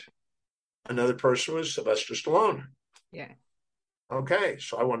happened. Another person was Sylvester Stallone. Yeah. Okay,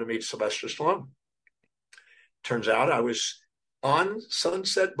 so I wanted to meet Sylvester Stallone. Turns out I was on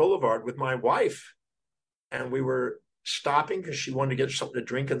Sunset Boulevard with my wife and we were stopping because she wanted to get something to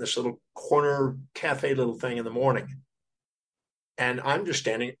drink in this little corner cafe little thing in the morning. And I'm just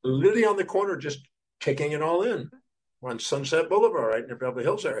standing literally on the corner, just taking it all in. We're on Sunset Boulevard, right in the Beverly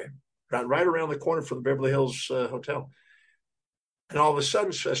Hills area, right around the corner from the Beverly Hills Hotel. And all of a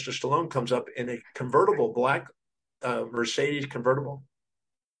sudden, Sylvester Stallone comes up in a convertible, black Mercedes convertible,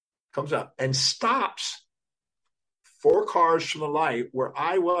 comes up and stops 4 cars from the light where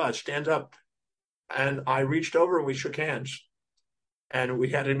I was, stands up. And I reached over and we shook hands. And we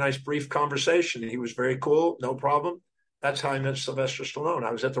had a nice brief conversation. He was very cool, no problem. That's how I met Sylvester Stallone.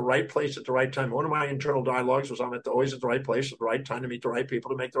 I was at the right place at the right time. One of my internal dialogues was I'm always at the right place at the right time to meet the right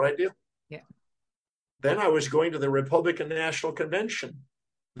people to make the right deal. Yeah. Then I was going to the Republican National Convention,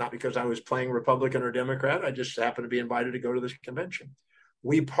 not because I was playing Republican or Democrat. I just happened to be invited to go to this convention.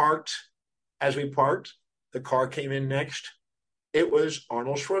 We parked. As we parked, the car came in next. It was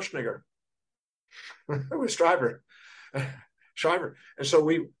Arnold Schwarzenegger. It was Schreiber. And so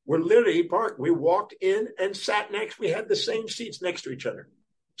we were literally parked. We walked in and sat next. We had the same seats next to each other.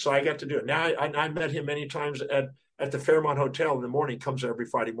 So I got to do it. Now I met him many times at the Fairmont Hotel in the morning. Comes every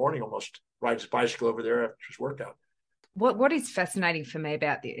Friday morning, almost rides his bicycle over there after his workout. What is fascinating for me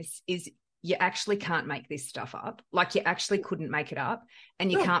about this is you actually can't make this stuff up. Like you actually couldn't make it up,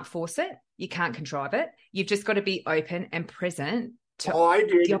 and you can't force it. You can't contrive it. You've just got to be open and present to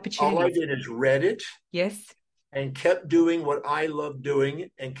the opportunity. All I did is read it. Yes. And kept doing what I love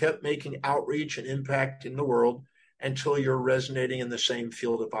doing and kept making outreach and impact in the world until you're resonating in the same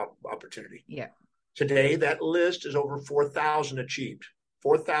field of opportunity. Yeah. Today, that list is over 4,000 achieved,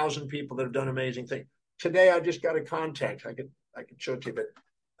 4,000 people that have done amazing things. Today, I just got a contact. I could show it to you, but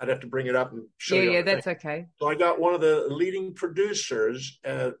I'd have to bring it up and show you. Yeah, that's okay. So I got one of the leading producers,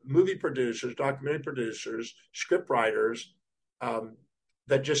 movie producers, documentary producers, script writers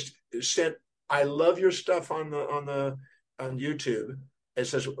that just sent, I love your stuff on YouTube. It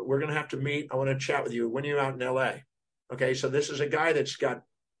says, we're going to have to meet. I want to chat with you. When are you out in LA? Okay. So this is a guy that's got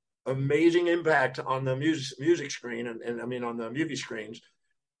amazing impact on the music screen and I mean, on the movie screens,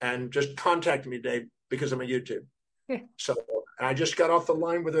 and just contacted me today because I'm on YouTube. Yeah. So I just got off the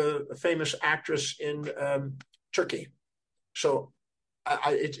line with a famous actress in Turkey. So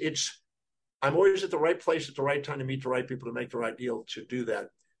I'm always at the right place at the right time to meet the right people to make the right deal to do that.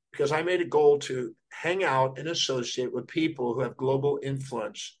 Because I made a goal to hang out and associate with people who have global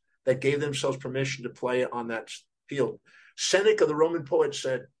influence that gave themselves permission to play on that field. Seneca, the Roman poet,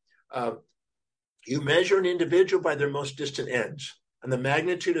 said, you measure an individual by their most distant ends, and the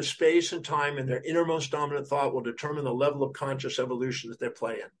magnitude of space and time and their innermost dominant thought will determine the level of conscious evolution that they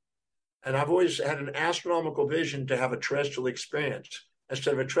play in. And I've always had an astronomical vision to have a terrestrial experience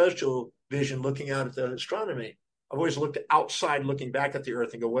instead of a terrestrial vision looking out at the astronomy. I've always looked outside, looking back at the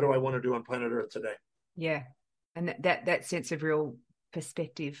Earth and go, what do I want to do on planet Earth today? Yeah. And that sense of real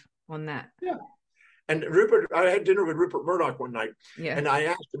perspective on that. Yeah. And I had dinner with Rupert Murdoch one night. Yeah. And I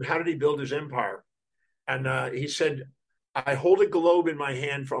asked him, how did he build his empire? And he said, I hold a globe in my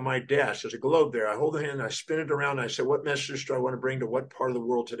hand from my desk. There's a globe there. I hold the hand, I spin it around. And I said, what message do I want to bring to what part of the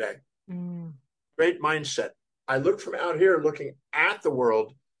world today? Great mindset. I look from out here looking at the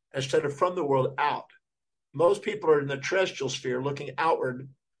world instead of from the world out. Most people are in the terrestrial sphere looking outward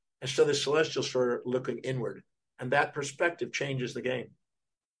instead of the celestial sphere looking inward. And that perspective changes the game.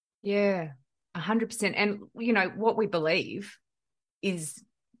 Yeah, 100%. And, what we believe is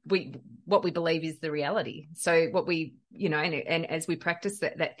the reality. So what we, and as we practice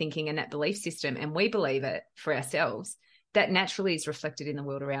that thinking and that belief system, and we believe it for ourselves, that naturally is reflected in the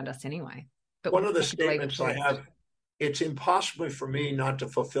world around us anyway. But one of the statements I have, it's impossible for me not to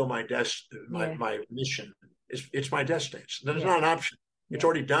fulfill my my mission. It's my destiny. There's not an option. It's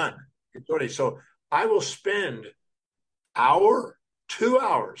already done. So I will spend 2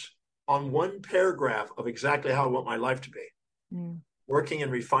 hours on one paragraph of exactly how I want my life to be. Working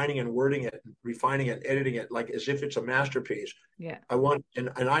and refining and wording it, refining it, editing it, like as if it's a masterpiece. Yeah. I want, and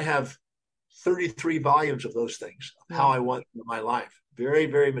I have 33 volumes of those things, how I want my life. Very,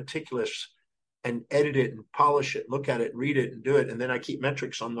 very meticulous. And edit it and polish it, look at it, read it, and do it, and then I keep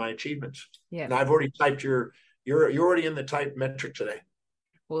metrics on my achievements. Yeah, and I've already typed you're already in the type metric today.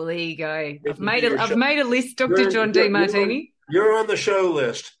 Well, there you go. I've made a list, Dr. John Demartini. You're on the show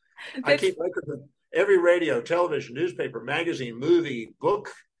list. I keep records of every radio, television, newspaper, magazine, movie, book.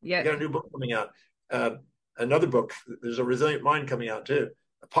 Yeah, you got a new book coming out. Another book. There's a Resilient Mind coming out too.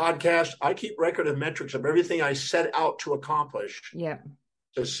 A podcast. I keep record of metrics of everything I set out to accomplish. Yeah.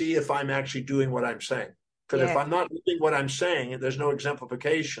 To see if I'm actually doing what I'm saying. Because if I'm not doing what I'm saying, there's no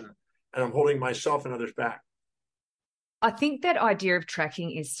exemplification, and I'm holding myself and others back. I think that idea of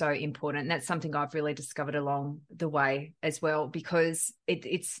tracking is so important. That's something I've really discovered along the way as well, because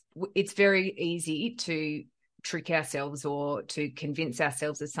it's very easy to trick ourselves or to convince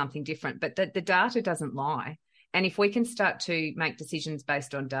ourselves of something different, but the data doesn't lie. And if we can start to make decisions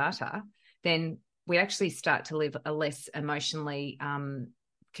based on data, then we actually start to live a less emotionally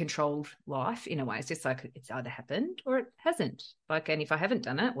controlled life in a way. It's just like it's either happened or it hasn't. Like, and if I haven't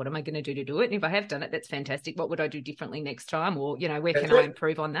done it, what am I going to do it? And if I have done it, that's fantastic. What would I do differently next time? Or, where can I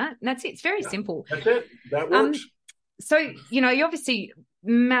improve on that? And that's it. It's very simple. That's it. That works. So, you're obviously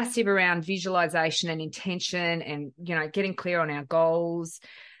massive around visualization and intention and, getting clear on our goals.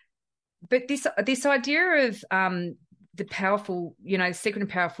 But this idea of the powerful, secret and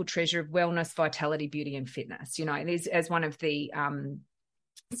powerful treasure of wellness, vitality, beauty, and fitness, it is as one of the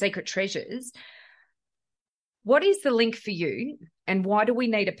secret treasures. What is the link for you, and why do we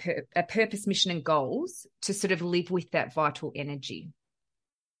need a purpose, mission, and goals to sort of live with that vital energy?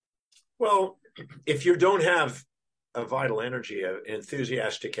 Well, if you don't have a vital energy, an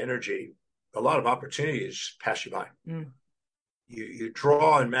enthusiastic energy, a lot of opportunities pass you by. You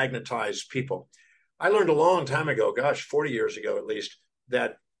draw and magnetize people. I learned a long time ago, 40 years ago at least,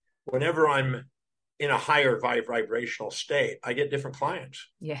 that whenever I'm in a higher vibrational state, I get different clients.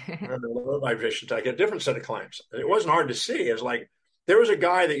 Yeah. When I'm in a low vibration state, I get a different set of clients. It wasn't hard to see. It was like, there was a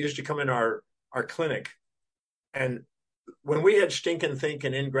guy that used to come in our clinic, and when we had stinking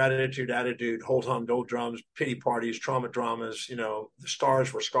thinking, ingratitude, attitude, hold on, doldrums, pity parties, trauma dramas, the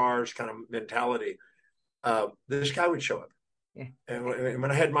stars were scars kind of mentality, this guy would show up. Yeah. And when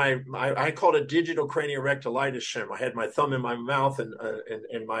I had I called it digital craniorectalitis syndrome. I had my thumb in my mouth and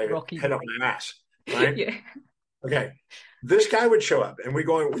my Rocky head up my ass. Right? Yeah. Okay. This guy would show up, and we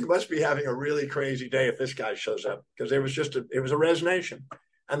must be having a really crazy day if this guy shows up, because it was a resonation.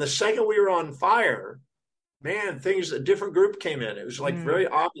 And the second we were on fire, man, a different group came in. It was like very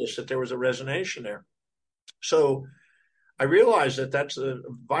obvious that there was a resonation there. So I realized that that's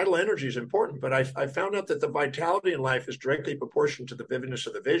vital energy is important, but I found out that the vitality in life is directly proportional to the vividness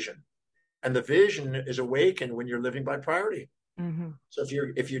of the vision. And the vision is awakened when you're living by priority. So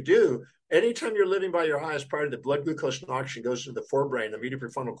if you do, anytime you're living by your highest priority, the blood glucose and oxygen goes into the forebrain, the medial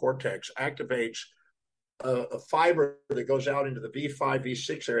prefrontal cortex, activates a fiber that goes out into the V5,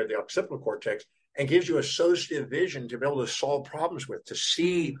 V6 area of the occipital cortex, and gives you associative vision to be able to solve problems with, to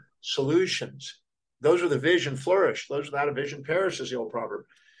see solutions. Those are the vision flourish. Those without a vision perish, is the old proverb.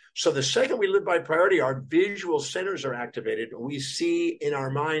 So the second we live by priority, our visual centers are activated. We see in our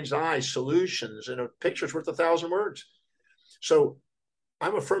mind's eye solutions, and a picture's worth 1,000 words. So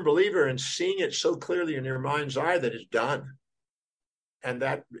I'm a firm believer in seeing it so clearly in your mind's eye that it's done. And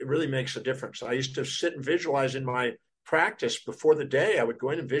that really makes a difference. I used to sit and visualize in my practice before the day. I would go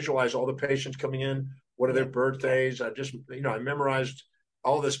in and visualize all the patients coming in. What are their birthdays? I memorized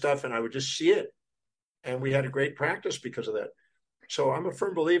all this stuff, and I would just see it. And we had a great practice because of that. So I'm a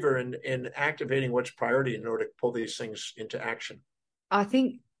firm believer in activating what's priority in order to pull these things into action. I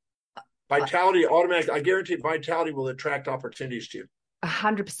think vitality automatically, I guarantee vitality will attract opportunities to you.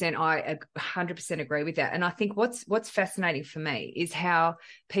 100%. I 100% agree with that. And I think what's fascinating for me is how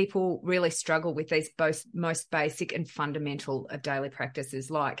people really struggle with these both most basic and fundamental of daily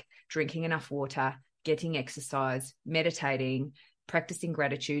practices, like drinking enough water, getting exercise, meditating, practicing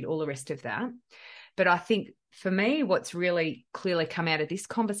gratitude, all the rest of that. But I think for me, what's really clearly come out of this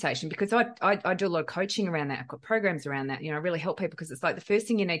conversation, because I do a lot of coaching around that, I've got programs around that, really help people, because it's like the first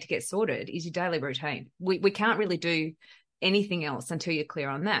thing you need to get sorted is your daily routine. We can't really do anything else until you're clear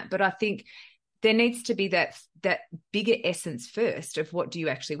on that. But I think there needs to be that bigger essence first of what do you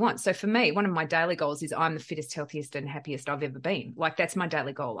actually want. So for me, one of my daily goals is I'm the fittest, healthiest, and happiest I've ever been. Like, that's my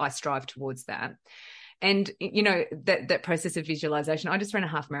daily goal. I strive towards that. And, that process of visualization, I just ran a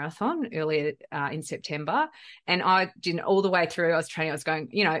half marathon earlier in September, and I did all the way through. I was training, I was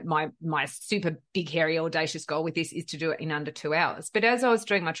going, my super big, hairy, audacious goal with this is to do it in under 2 hours. But as I was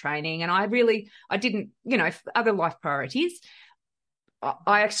doing my training, and I didn't, other life priorities,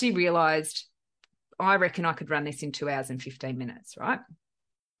 I actually realized I reckon I could run this in 2 hours and 15 minutes, right?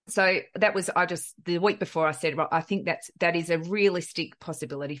 So that was, the week before I said, well, I think that is a realistic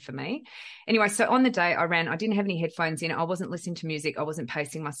possibility for me. Anyway, so on the day I ran, I didn't have any headphones in. I wasn't listening to music. I wasn't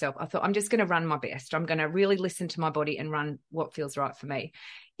pacing myself. I thought, I'm just going to run my best. I'm going to really listen to my body and run what feels right for me.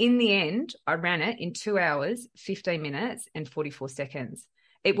 In the end, I ran it in 2 hours, 15 minutes and 44 seconds.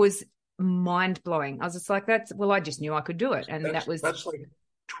 It was mind blowing. I was just like, I just knew I could do it. And that's like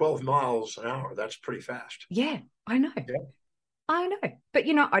 12 miles an hour. That's pretty fast. Yeah, I know. Yeah. I know, but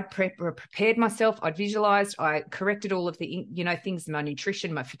I'd prepared myself. I'd visualized. I corrected all of the things, my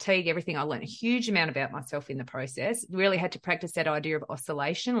nutrition, my fatigue, everything. I learned a huge amount about myself in the process. Really had to practice that idea of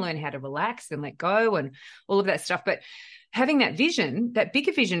oscillation, learn how to relax and let go, and all of that stuff. But having that vision, that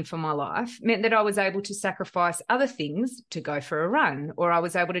bigger vision for my life, meant that I was able to sacrifice other things to go for a run, or I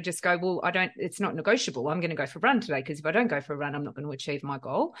was able to just go, well, it's not negotiable. I'm going to go for a run today, because if I don't go for a run, I'm not going to achieve my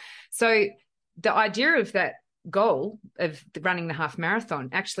goal. So the idea of that goal of running the half marathon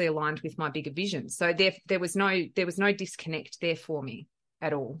actually aligned with my bigger vision. So there was no disconnect there for me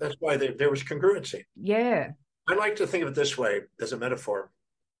at all. That's why there was congruency. Yeah. I like to think of it this way as a metaphor.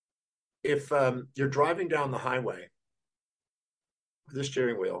 If you're driving down the highway with the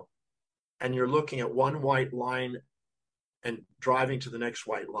steering wheel and you're looking at one white line and driving to the next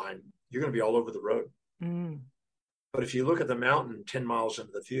white line, you're going to be all over the road. Mm. But if you look at the mountain 10 miles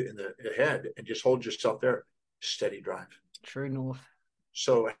into the ahead and just hold yourself there, steady drive. True north.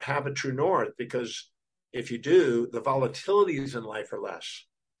 So have a true north, because if you do, the volatilities in life are less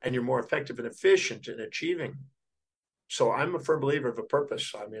and you're more effective and efficient in achieving. So I'm a firm believer of a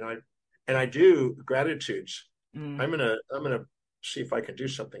purpose. I mean, I do gratitudes. I'm gonna see if I can do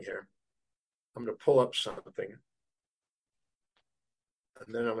something here. I'm gonna pull up something,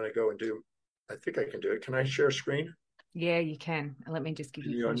 and then I'm gonna go and do. I think I can do it. Can I share a screen? Yeah, you can. Let me just give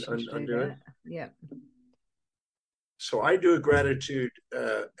you permission to do that. Yeah. So I do a gratitude.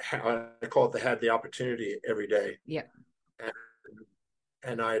 I call it had the opportunity every day. Yeah.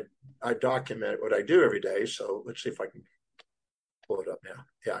 And I document what I do every day. So let's see if I can pull it up now.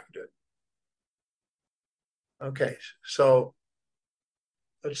 Yeah, I can do it. Okay, so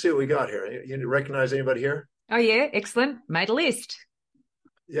let's see what we got here. You recognize anybody here? Oh yeah, excellent. Made a list.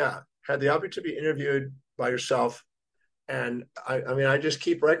 Yeah, had the opportunity to be interviewed by yourself, and I just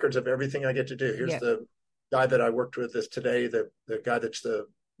keep records of everything I get to do. Here's the guy that I worked with today, the guy that's the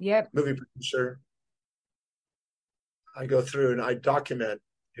movie producer. I go through and I document.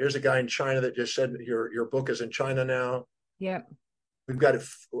 Here's a guy in China that just said your book is in China now. Yeah. We've got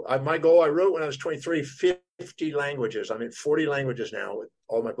my goal I wrote when I was 23, 50 languages. I'm in 40 languages now with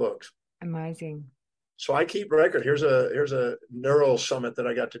all my books. Amazing. So I keep record. Here's a neural summit that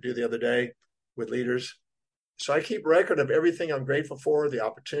I got to do the other day with leaders. So I keep record of everything I'm grateful for, the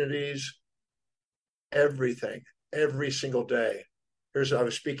opportunities, everything, every single day. I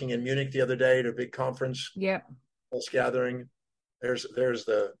was speaking in Munich the other day at a big conference. Yep. Pulse gathering. There's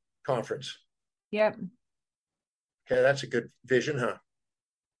the conference. Yep. Okay, that's a good vision, huh?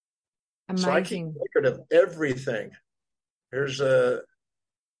 Amazing. So I keep record of everything. Here's an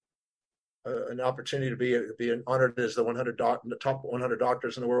opportunity to be honored as the top 100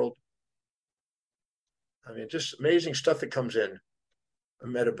 doctors in the world. I mean, just amazing stuff that comes in. I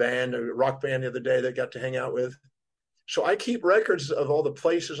met a rock band the other day that I got to hang out with. So I keep records of all the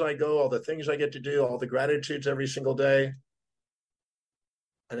places I go, all the things I get to do, all the gratitudes every single day.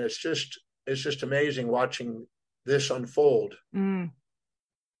 And it's just amazing watching this unfold. Mm.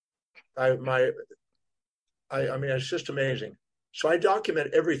 I mean, it's just amazing. So I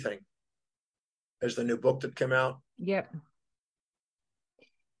document everything. There's the new book that came out. Yep.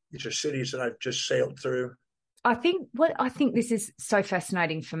 These are cities that I've just sailed through. I think this is so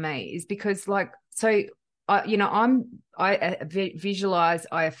fascinating for me is because I visualize,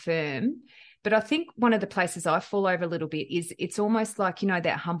 I affirm, but I think one of the places I fall over a little bit is it's almost like,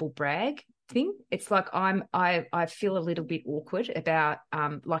 that humble brag thing. It's like I feel a little bit awkward about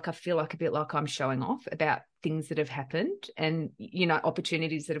I feel like a bit like I'm showing off about things that have happened and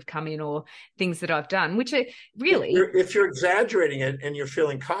opportunities that have come in or things that I've done, which are really, if you're exaggerating it and you're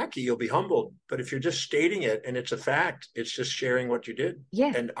feeling cocky, you'll be humbled. But if you're just stating it and it's a fact, it's just sharing what you did.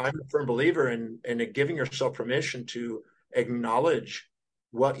 Yeah. And I'm a firm believer in giving yourself permission to acknowledge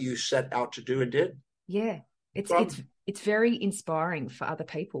what you set out to do and did. Yeah. It's very inspiring for other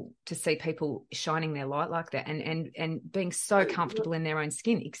people to see people shining their light like that and being so comfortable in their own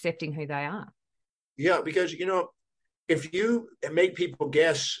skin, accepting who they are. Yeah, because, if you make people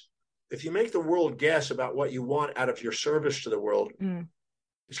guess, if you make the world guess about what you want out of your service to the world,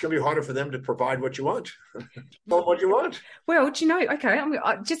 it's going to be harder for them to provide what you want. What you want. Well, okay,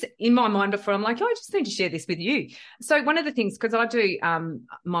 I'm just in my mind before I'm like, I just need to share this with you. So one of the things, because I do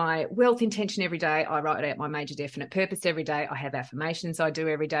my wealth intention every day, I write out my major definite purpose every day. I have affirmations I do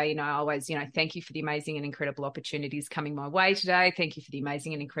every day. I always, thank you for the amazing and incredible opportunities coming my way today. Thank you for the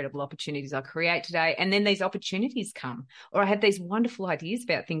amazing and incredible opportunities I create today. And then these opportunities come, or I have these wonderful ideas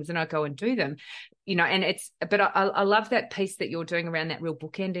about things and I go and do them. and but I love that piece that you're doing around that real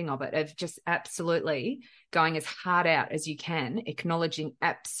bookending of it, of just absolutely going as hard out as you can, acknowledging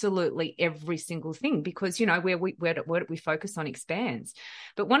absolutely every single thing, because, where we focus on expands.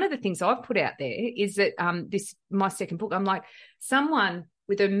 But one of the things I've put out there is that my second book, I'm like, someone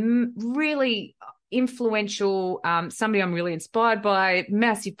with a really influential, somebody I'm really inspired by,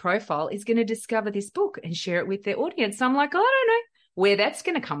 massive profile, is going to discover this book and share it with their audience. I'm like, I don't know where that's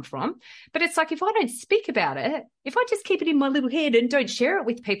going to come from. But it's like, if I don't speak about it, if I just keep it in my little head and don't share it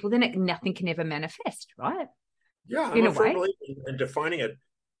with people, then nothing can ever manifest, right? Yeah, I'm a firm believer in defining it.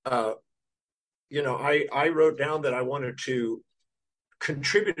 I wrote down that I wanted to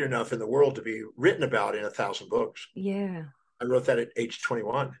contribute enough in the world to be written about in 1,000 books. Yeah. I wrote that at age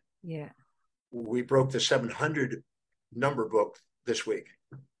 21. Yeah. We broke the 700 number book this week.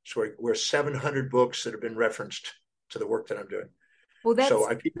 So we're 700 books that have been referenced to the work that I'm doing. Well, so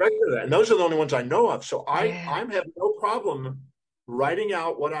I keep writing that. And those are the only ones I know of. So I have no problem writing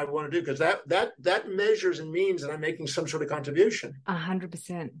out what I want to do, because that measures and means that I'm making some sort of contribution.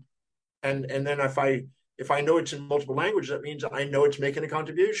 100%. And then if I know it's in multiple languages, that means I know it's making a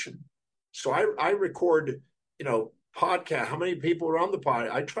contribution. So I record, podcast. How many people are on the pod?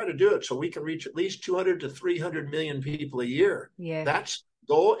 I try to do it so we can reach at least 200 to 300 million people a year. Yeah. That's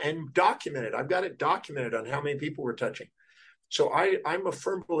goal, and document it. I've got it documented on how many people we're touching. So I'm a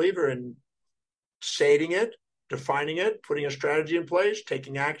firm believer in stating it, defining it, putting a strategy in place,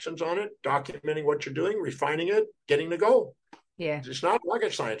 taking actions on it, documenting what you're doing, refining it, getting the goal. Yeah. It's not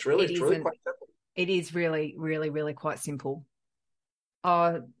rocket science, really. It's really quite simple. It is really, really, really quite simple.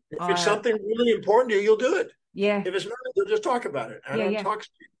 If it's something really important to you, you'll do it. Yeah. If it's not, you'll just talk about it. Talk to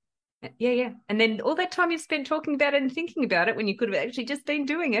you. Yeah. And then all that time you've spent talking about it and thinking about it when you could have actually just been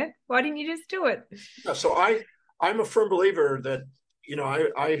doing it, why didn't you just do it? Yeah, so I'm a firm believer that,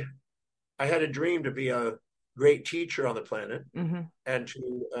 I had a dream to be a great teacher on the planet, mm-hmm. and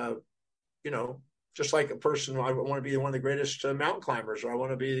to, just like a person, I want to be one of the greatest mountain climbers, or I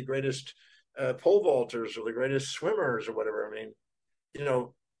want to be the greatest pole vaulters, or the greatest swimmers, or whatever. I mean,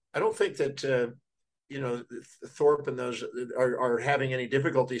 I don't think that, Thorpe and those are having any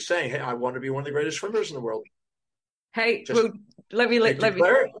difficulty saying, hey, I want to be one of the greatest swimmers in the world. Hey, let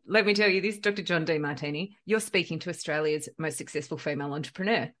me tell you this, Dr. John Demartini, you're speaking to Australia's most successful female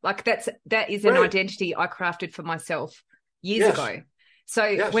entrepreneur. Like that is an identity I crafted for myself years ago.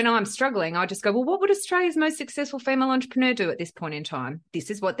 So when I'm struggling, I just go, well, what would Australia's most successful female entrepreneur do at this point in time? This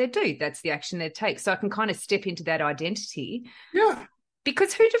is what they do. That's the action they take. So I can kind of step into that identity. Yeah.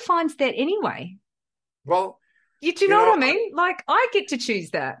 Because who defines that anyway? Well, do you know what I mean? Like, I get to choose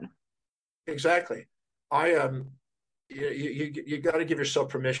that. Exactly. You got to give yourself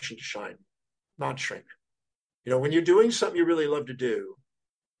permission to shine, not shrink. When you're doing something you really love to do,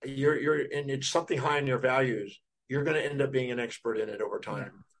 and it's something high in your values, you're going to end up being an expert in it over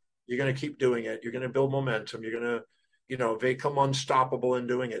time. Yeah. You're going to keep doing it. You're going to build momentum. You're going to, become unstoppable in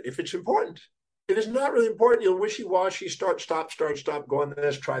doing it. If it's important. If it's not really important, you'll wishy-washy, start, stop, go on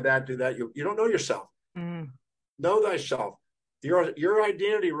this, try that, do that. You don't know yourself. Mm. Know thyself. Your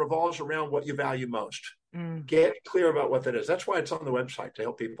identity revolves around what you value most. Mm. Get clear about what that is. That's why it's on the website, to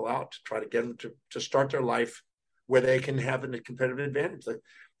help people out, to try to get them to start their life where they can have a competitive advantage.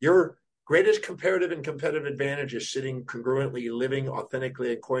 Your greatest comparative advantage is sitting congruently, living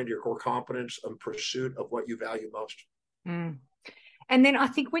authentically according to your core competence in pursuit of what you value most. Mm. And then I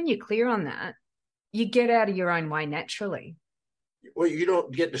think when you're clear on that, you get out of your own way naturally. Well, you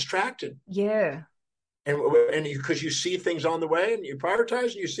don't get distracted. Yeah. And because you see things on the way, and you prioritize,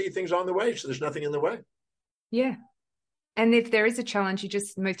 and you see things on the way, so there's nothing in the way. Yeah. And if there is a challenge, you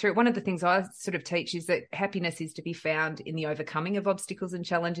just move through it. One of the things I sort of teach is that happiness is to be found in the overcoming of obstacles and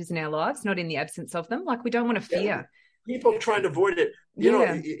challenges in our lives, not in the absence of them. Like, we don't want to fear. Yeah. People trying to avoid it. You know,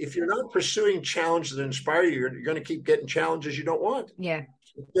 if you're not pursuing challenges that inspire you, you're going to keep getting challenges you don't want. Yeah.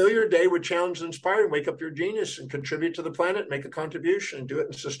 Fill your day with challenges that inspire, and wake up your genius and contribute to the planet, make a contribution, and do it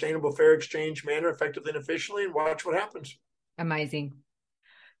in a sustainable, fair exchange manner, effectively and efficiently, and watch what happens. Amazing.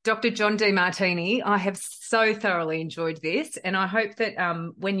 Dr. John Demartini, I have so thoroughly enjoyed this, and I hope that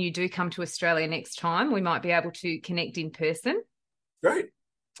when you do come to Australia next time, we might be able to connect in person. Great.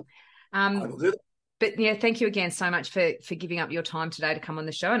 I will do that. But yeah, thank you again so much for giving up your time today to come on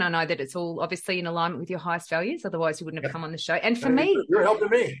the show. And I know that it's all obviously in alignment with your highest values. Otherwise, you wouldn't have come on the show. And for me, you're helping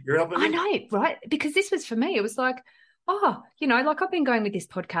me. I know, right? Because this was for me. It was like, like I've been going with this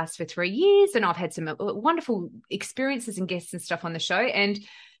podcast for 3 years, and I've had some wonderful experiences and guests and stuff on the show. And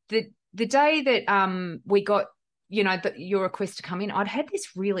the day that we got, your request to come in, I'd had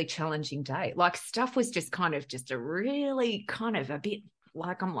this really challenging day. Like, stuff was just kind of a really kind of a bit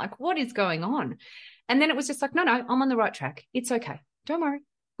Like, I'm like, what is going on? And then it was just like, no, I'm on the right track. It's okay. Don't worry.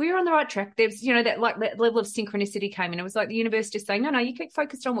 We're on the right track. There's, that level of synchronicity came in. It was like the universe just saying, no, you keep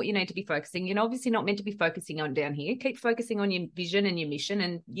focused on what you need to be focusing. You're obviously not meant to be focusing on down here. Keep focusing on your vision and your mission,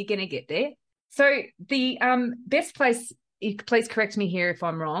 and you're going to get there. So the best place, please correct me here if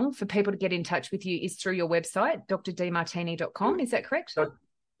I'm wrong, for people to get in touch with you is through your website, drdemartini.com. Is that correct?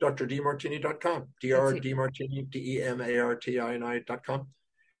 drdemartini.com, Demartini, DEMARTINI.com.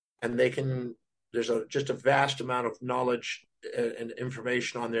 And there's just a vast amount of knowledge and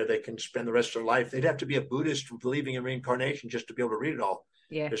information on there. They can spend the rest of their life. They'd have to be a Buddhist believing in reincarnation just to be able to read it all.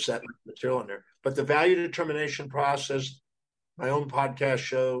 Yeah. There's that material in there. But the value determination process, my own podcast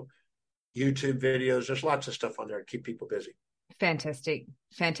show, YouTube videos, there's lots of stuff on there to keep people busy. Fantastic.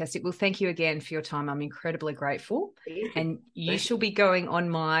 Well, thank you again for your time. I'm incredibly grateful. And you shall be going on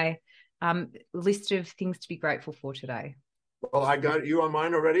my list of things to be grateful for today. Well, I got you on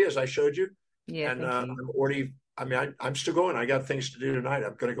mine already, as I showed you. Yeah, and I'm still going. I got things to do tonight.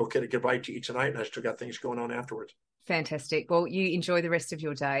 I'm going to go get a bite to eat tonight, and I still got things going on afterwards. Fantastic. Well, you enjoy the rest of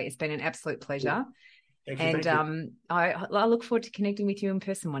your day. It's been an absolute pleasure. Thank you. And I look forward to connecting with you in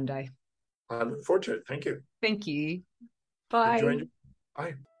person one day. I look forward to it. Thank you. Thank you. Bye.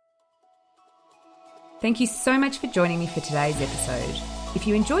 Bye. Thank you so much for joining me for today's episode. If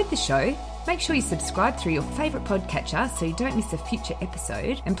you enjoyed the show, make sure you subscribe through your favourite podcatcher so you don't miss a future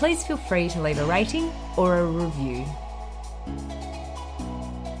episode. And please feel free to leave a rating or a review.